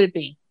now, who would it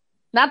be?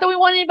 Not that we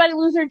want anybody to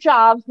lose their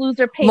jobs, lose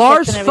their paychecks,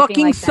 Lars and everything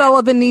fucking like that.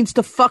 Sullivan needs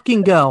to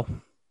fucking go.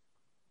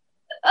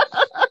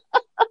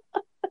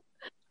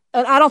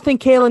 And I don't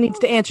think Kayla needs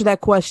to answer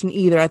that question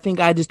either. I think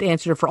I just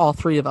answered it for all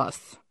three of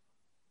us.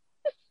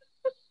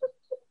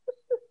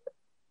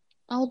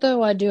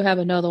 Although I do have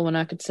another one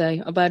I could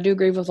say, but I do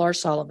agree with Lars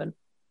Sullivan.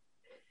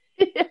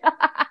 And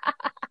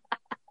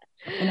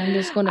I'm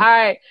just going to... All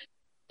right.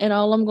 And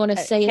all I'm going to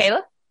say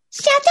Kayla?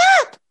 is...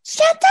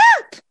 Shut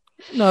up!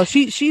 No,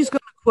 she's going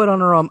to quit on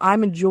her own.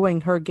 I'm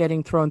enjoying her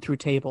getting thrown through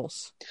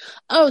tables.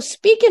 Oh,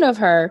 speaking of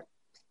her.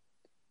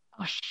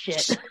 Oh,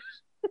 shit.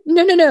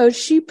 No.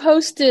 She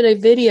posted a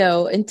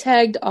video and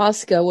tagged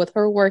Asuka with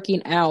her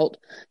working out.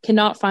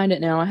 Cannot find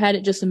it now. I had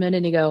it just a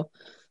minute ago.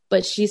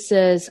 But she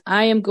says,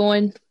 I am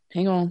going...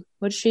 Hang on.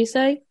 What did she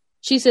say?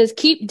 She says,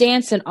 keep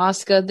dancing,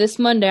 Asuka. This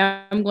Monday,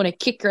 I'm going to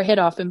kick your head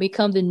off and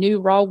become the new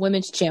Raw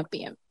Women's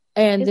Champion.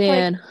 And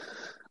then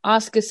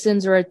Asuka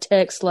sends her a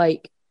text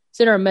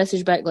send her a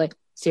message back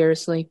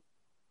seriously?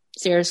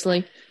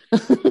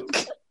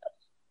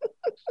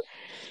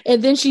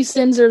 And then she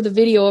sends her the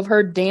video of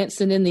her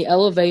dancing in the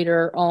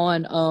elevator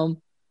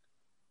on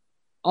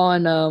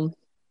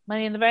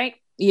Money in the Bank?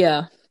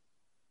 Yeah.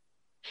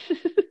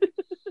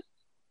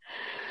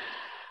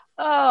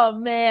 Oh,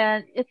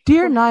 man.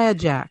 Dear Nia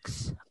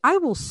Jax, I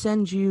will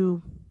send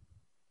you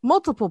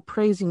multiple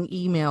praising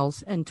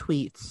emails and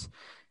tweets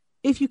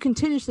if you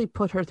continuously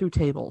put her through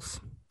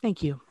tables.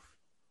 Thank you.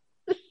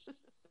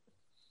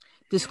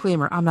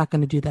 Disclaimer, I'm not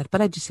going to do that, but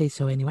I just say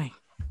so anyway.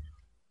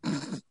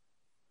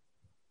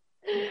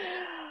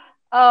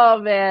 Oh,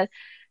 man.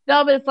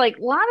 No, but it's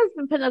Lana's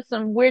been putting up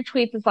some weird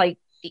tweets. It's like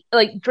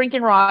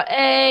drinking raw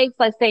eggs,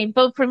 saying,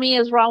 vote for me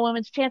as Raw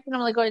Women's Champion.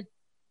 I'm going,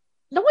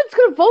 no one's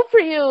going to vote for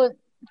you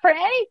for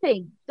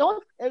anything.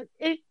 The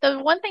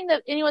one thing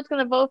that anyone's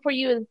going to vote for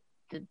you is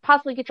to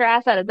possibly get your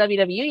ass out of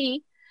WWE.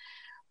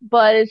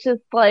 But it's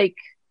just yeah,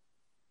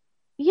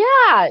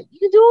 you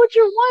can do what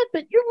you want,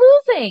 but you're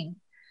losing.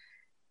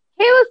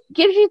 Kayla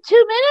gives you 2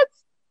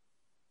 minutes.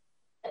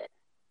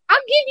 I'll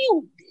give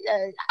you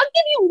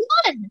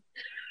one.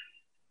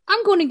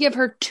 I'm going to give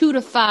her 2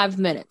 to 5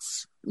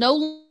 minutes.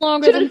 No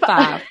longer than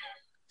 5.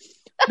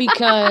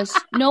 Because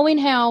knowing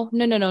how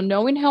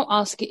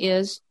Asuka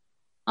is,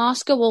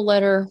 Asuka will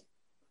let her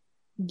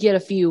get a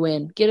few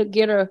in.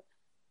 Get her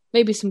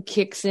maybe some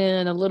kicks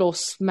in, a little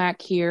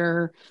smack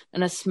here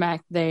and a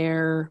smack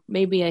there,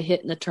 maybe a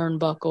hit in the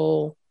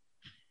turnbuckle.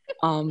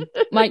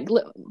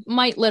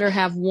 Might let her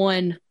have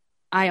one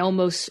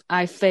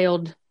I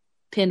failed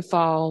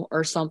pinfall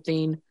or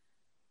something.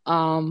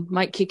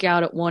 Might kick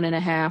out at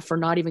 1.5 or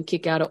not even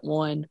kick out at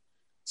 1.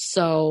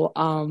 So,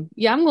 I'm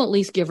going to at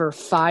least give her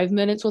 5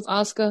 minutes with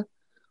Asuka,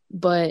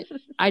 but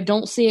I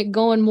don't see it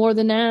going more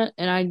than that.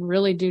 And I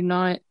really do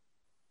not.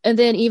 And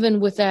then even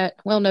with that,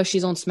 well, no,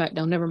 she's on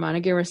SmackDown. Never mind. I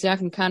give her a second. I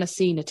can kind of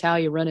see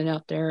Natalya running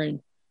out there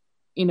and,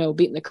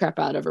 beating the crap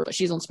out of her, but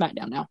she's on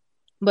SmackDown now.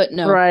 But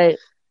no. Right.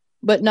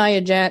 But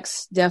Nia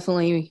Jax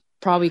definitely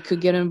probably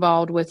could get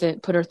involved with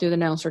it, put her through the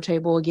announcer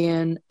table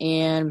again,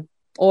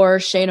 or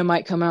Shayna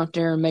might come out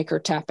there and make her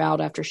tap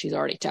out after she's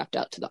already tapped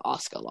out to the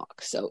Asuka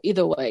lock. So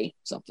either way,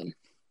 something.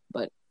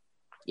 But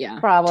yeah,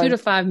 probably 2 to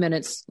 5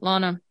 minutes.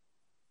 Lana,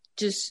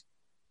 just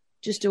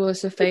do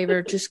us a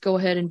favor. Just go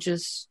ahead and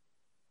just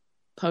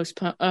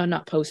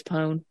not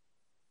postpone.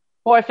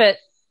 Forfeit.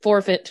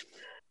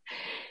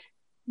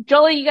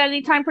 Jolie, you got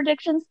any time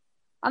predictions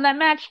on that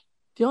match?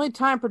 The only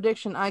time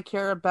prediction I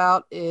care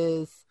about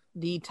is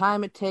the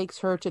time it takes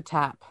her to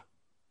tap.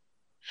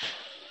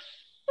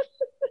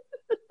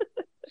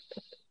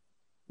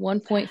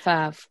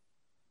 1.5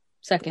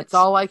 seconds. That's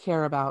all I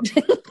care about.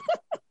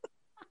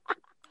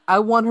 I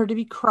want her to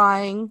be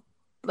crying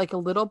like a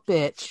little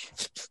bitch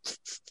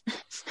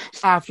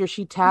after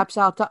she taps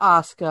out to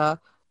Asuka,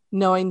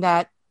 knowing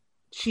that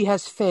she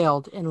has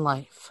failed in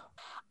life.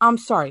 I'm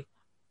sorry.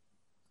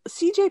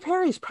 CJ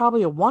Perry's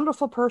probably a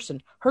wonderful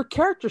person. Her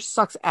character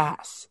sucks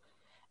ass.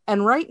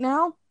 And right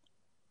now,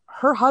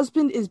 her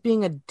husband is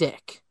being a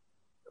dick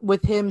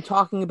with him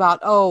talking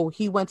about,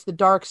 he went to the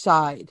dark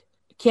side.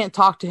 Can't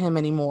talk to him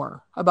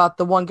anymore about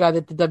the one guy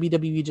that the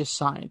WWE just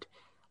signed.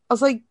 I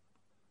was like,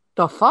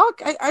 the fuck?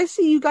 I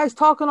see you guys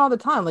talking all the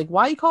time.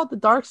 Why you call it the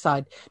dark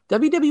side?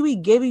 WWE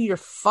gave you your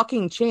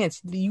fucking chance.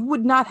 You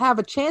would not have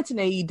a chance in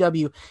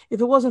AEW if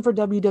it wasn't for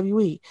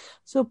WWE.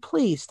 So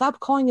please,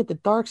 stop calling it the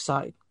dark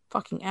side.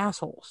 Fucking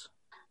assholes.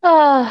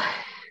 So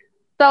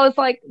it's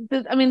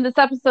this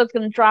episode's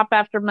going to drop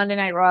after Monday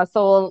Night Raw.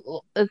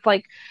 So it's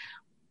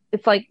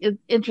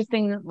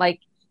interesting.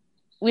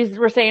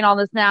 We're saying all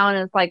this now, and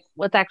it's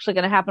what's actually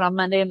going to happen on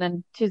Monday, and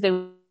then Tuesday.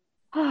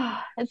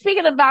 And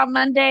speaking about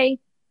Monday,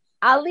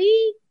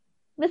 Ali,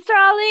 Mr.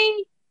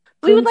 Ali,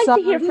 we would like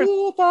to hear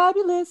from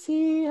Fabulous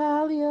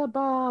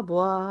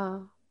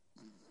Alibaba.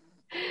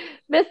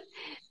 Miss.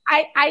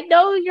 I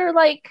know you're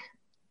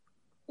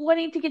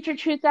wanting to get your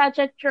truth out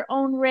at your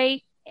own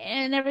rate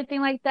and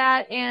everything like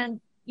that, and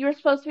you were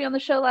supposed to be on the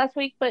show last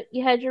week, but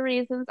you had your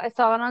reasons. I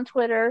saw it on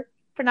Twitter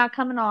for not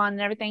coming on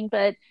and everything,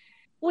 but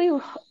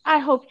I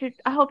hope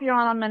you're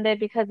on Monday,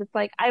 because it's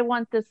I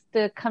want this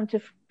to come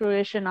to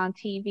fruition on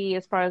TV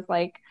as far as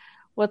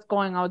what's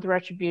going on with the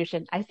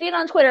Retribution. I see it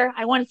on Twitter.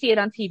 I want to see it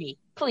on TV.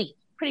 Please.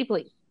 Pretty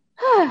please.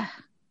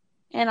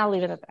 And I'll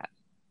leave it at that.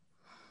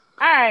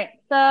 All right.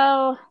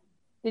 So,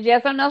 did you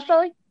have something else,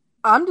 Jolie?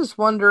 I'm just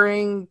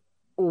wondering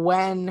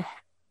when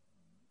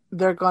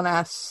they're going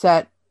to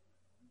set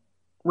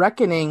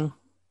reckoning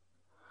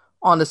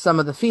onto some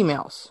of the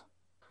females.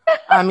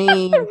 I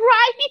mean,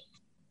 right?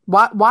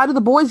 Why do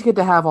the boys get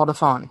to have all the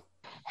fun?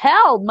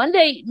 Hell,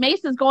 Monday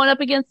Mason's going up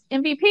against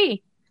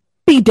MVP.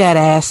 Beat that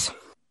ass.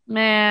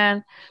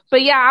 Man.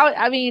 But yeah,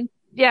 I mean,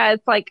 yeah,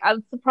 it's like,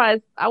 I'm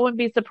surprised. I wouldn't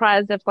be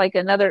surprised if like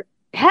another,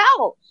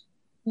 hell,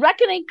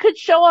 Reckoning could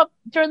show up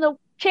during the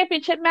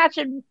championship match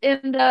and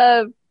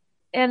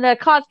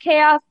cause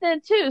chaos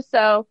then too.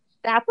 So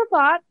that's a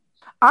thought.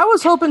 I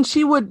was hoping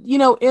she would,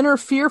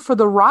 interfere for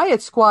the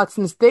Riot Squad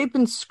since they've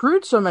been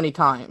screwed so many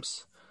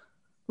times.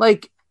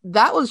 Like,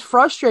 that was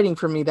frustrating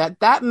for me.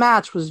 That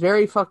match was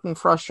very fucking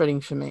frustrating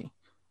for me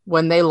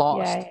when they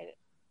lost. Yeah.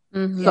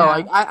 Mm-hmm. So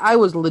I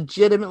was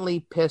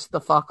legitimately pissed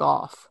the fuck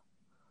off.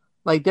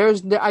 Like,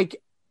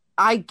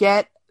 I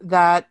get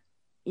that,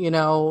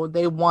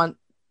 they want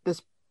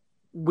this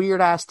weird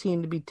ass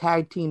team to be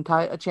tag team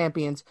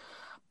champions,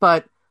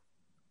 but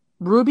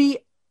Ruby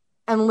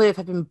and Liv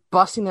have been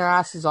busting their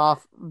asses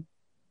off,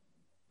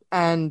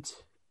 and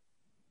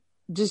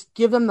just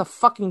give them the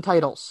fucking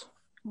titles.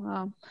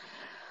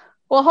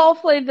 Well,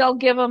 hopefully they'll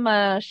give them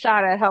a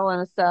shot at Hell in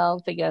a Cell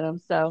to get them.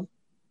 So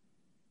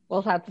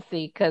we'll have to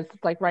see, because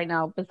like right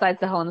now, besides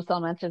the Hell in a Cell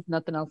matches,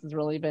 nothing else has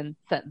really been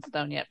set in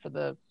stone yet for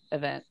the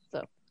event.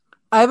 So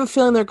I have a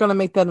feeling they're going to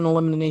make that an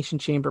Elimination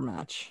Chamber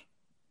match.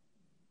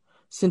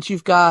 Since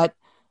you've got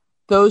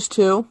those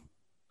two,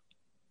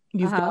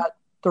 you've got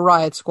the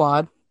Riot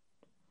Squad.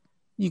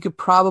 You could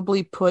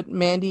probably put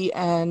Mandy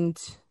and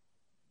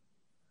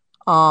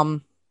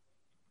Dana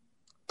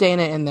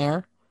in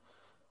there,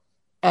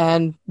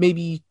 and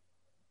maybe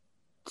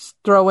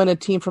throw in a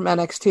team from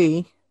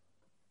NXT,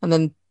 and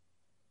then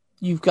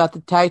you've got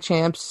the tag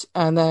champs,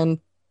 and then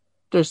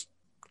there's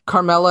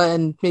Carmella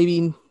and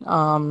maybe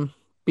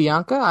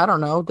Bianca. I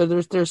don't know.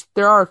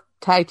 There are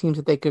tag teams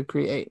that they could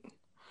create,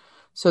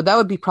 so that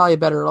would be probably a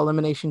better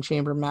Elimination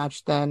Chamber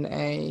match than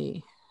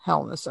a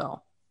Hell in a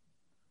Cell.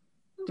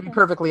 To be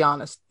perfectly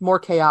honest, more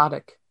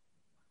chaotic.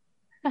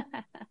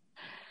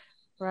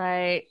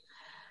 Right.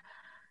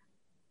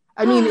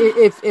 I mean,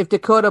 if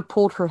Dakota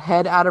pulled her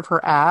head out of her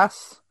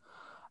ass,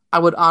 I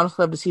would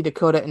honestly love to see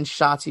Dakota and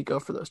Shotzi go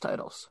for those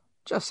titles.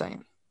 Just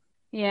saying.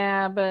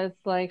 Yeah, but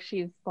it's like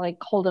she's like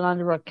holding on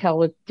to Raquel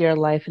with dear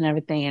life and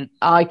everything, and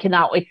I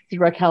cannot wait to see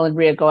Raquel and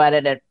Rhea go at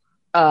it at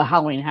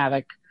Halloween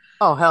Havoc.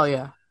 Oh, hell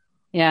yeah.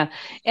 Yeah,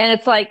 and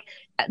it's like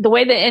the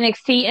way the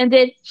NXT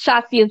ended,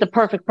 Shotzi is the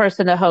perfect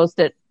person to host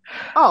it.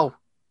 Oh,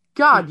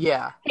 God,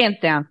 yeah. Hands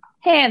down.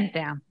 Hands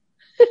down.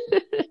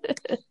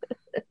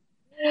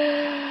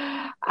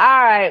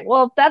 All right.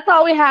 Well, that's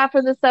all we have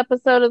for this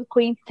episode of the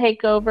Queen's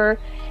Takeover.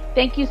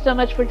 Thank you so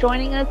much for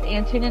joining us,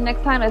 and tune in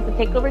next time as the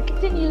takeover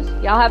continues.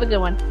 Y'all have a good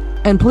one.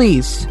 And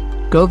please,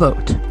 go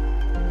vote.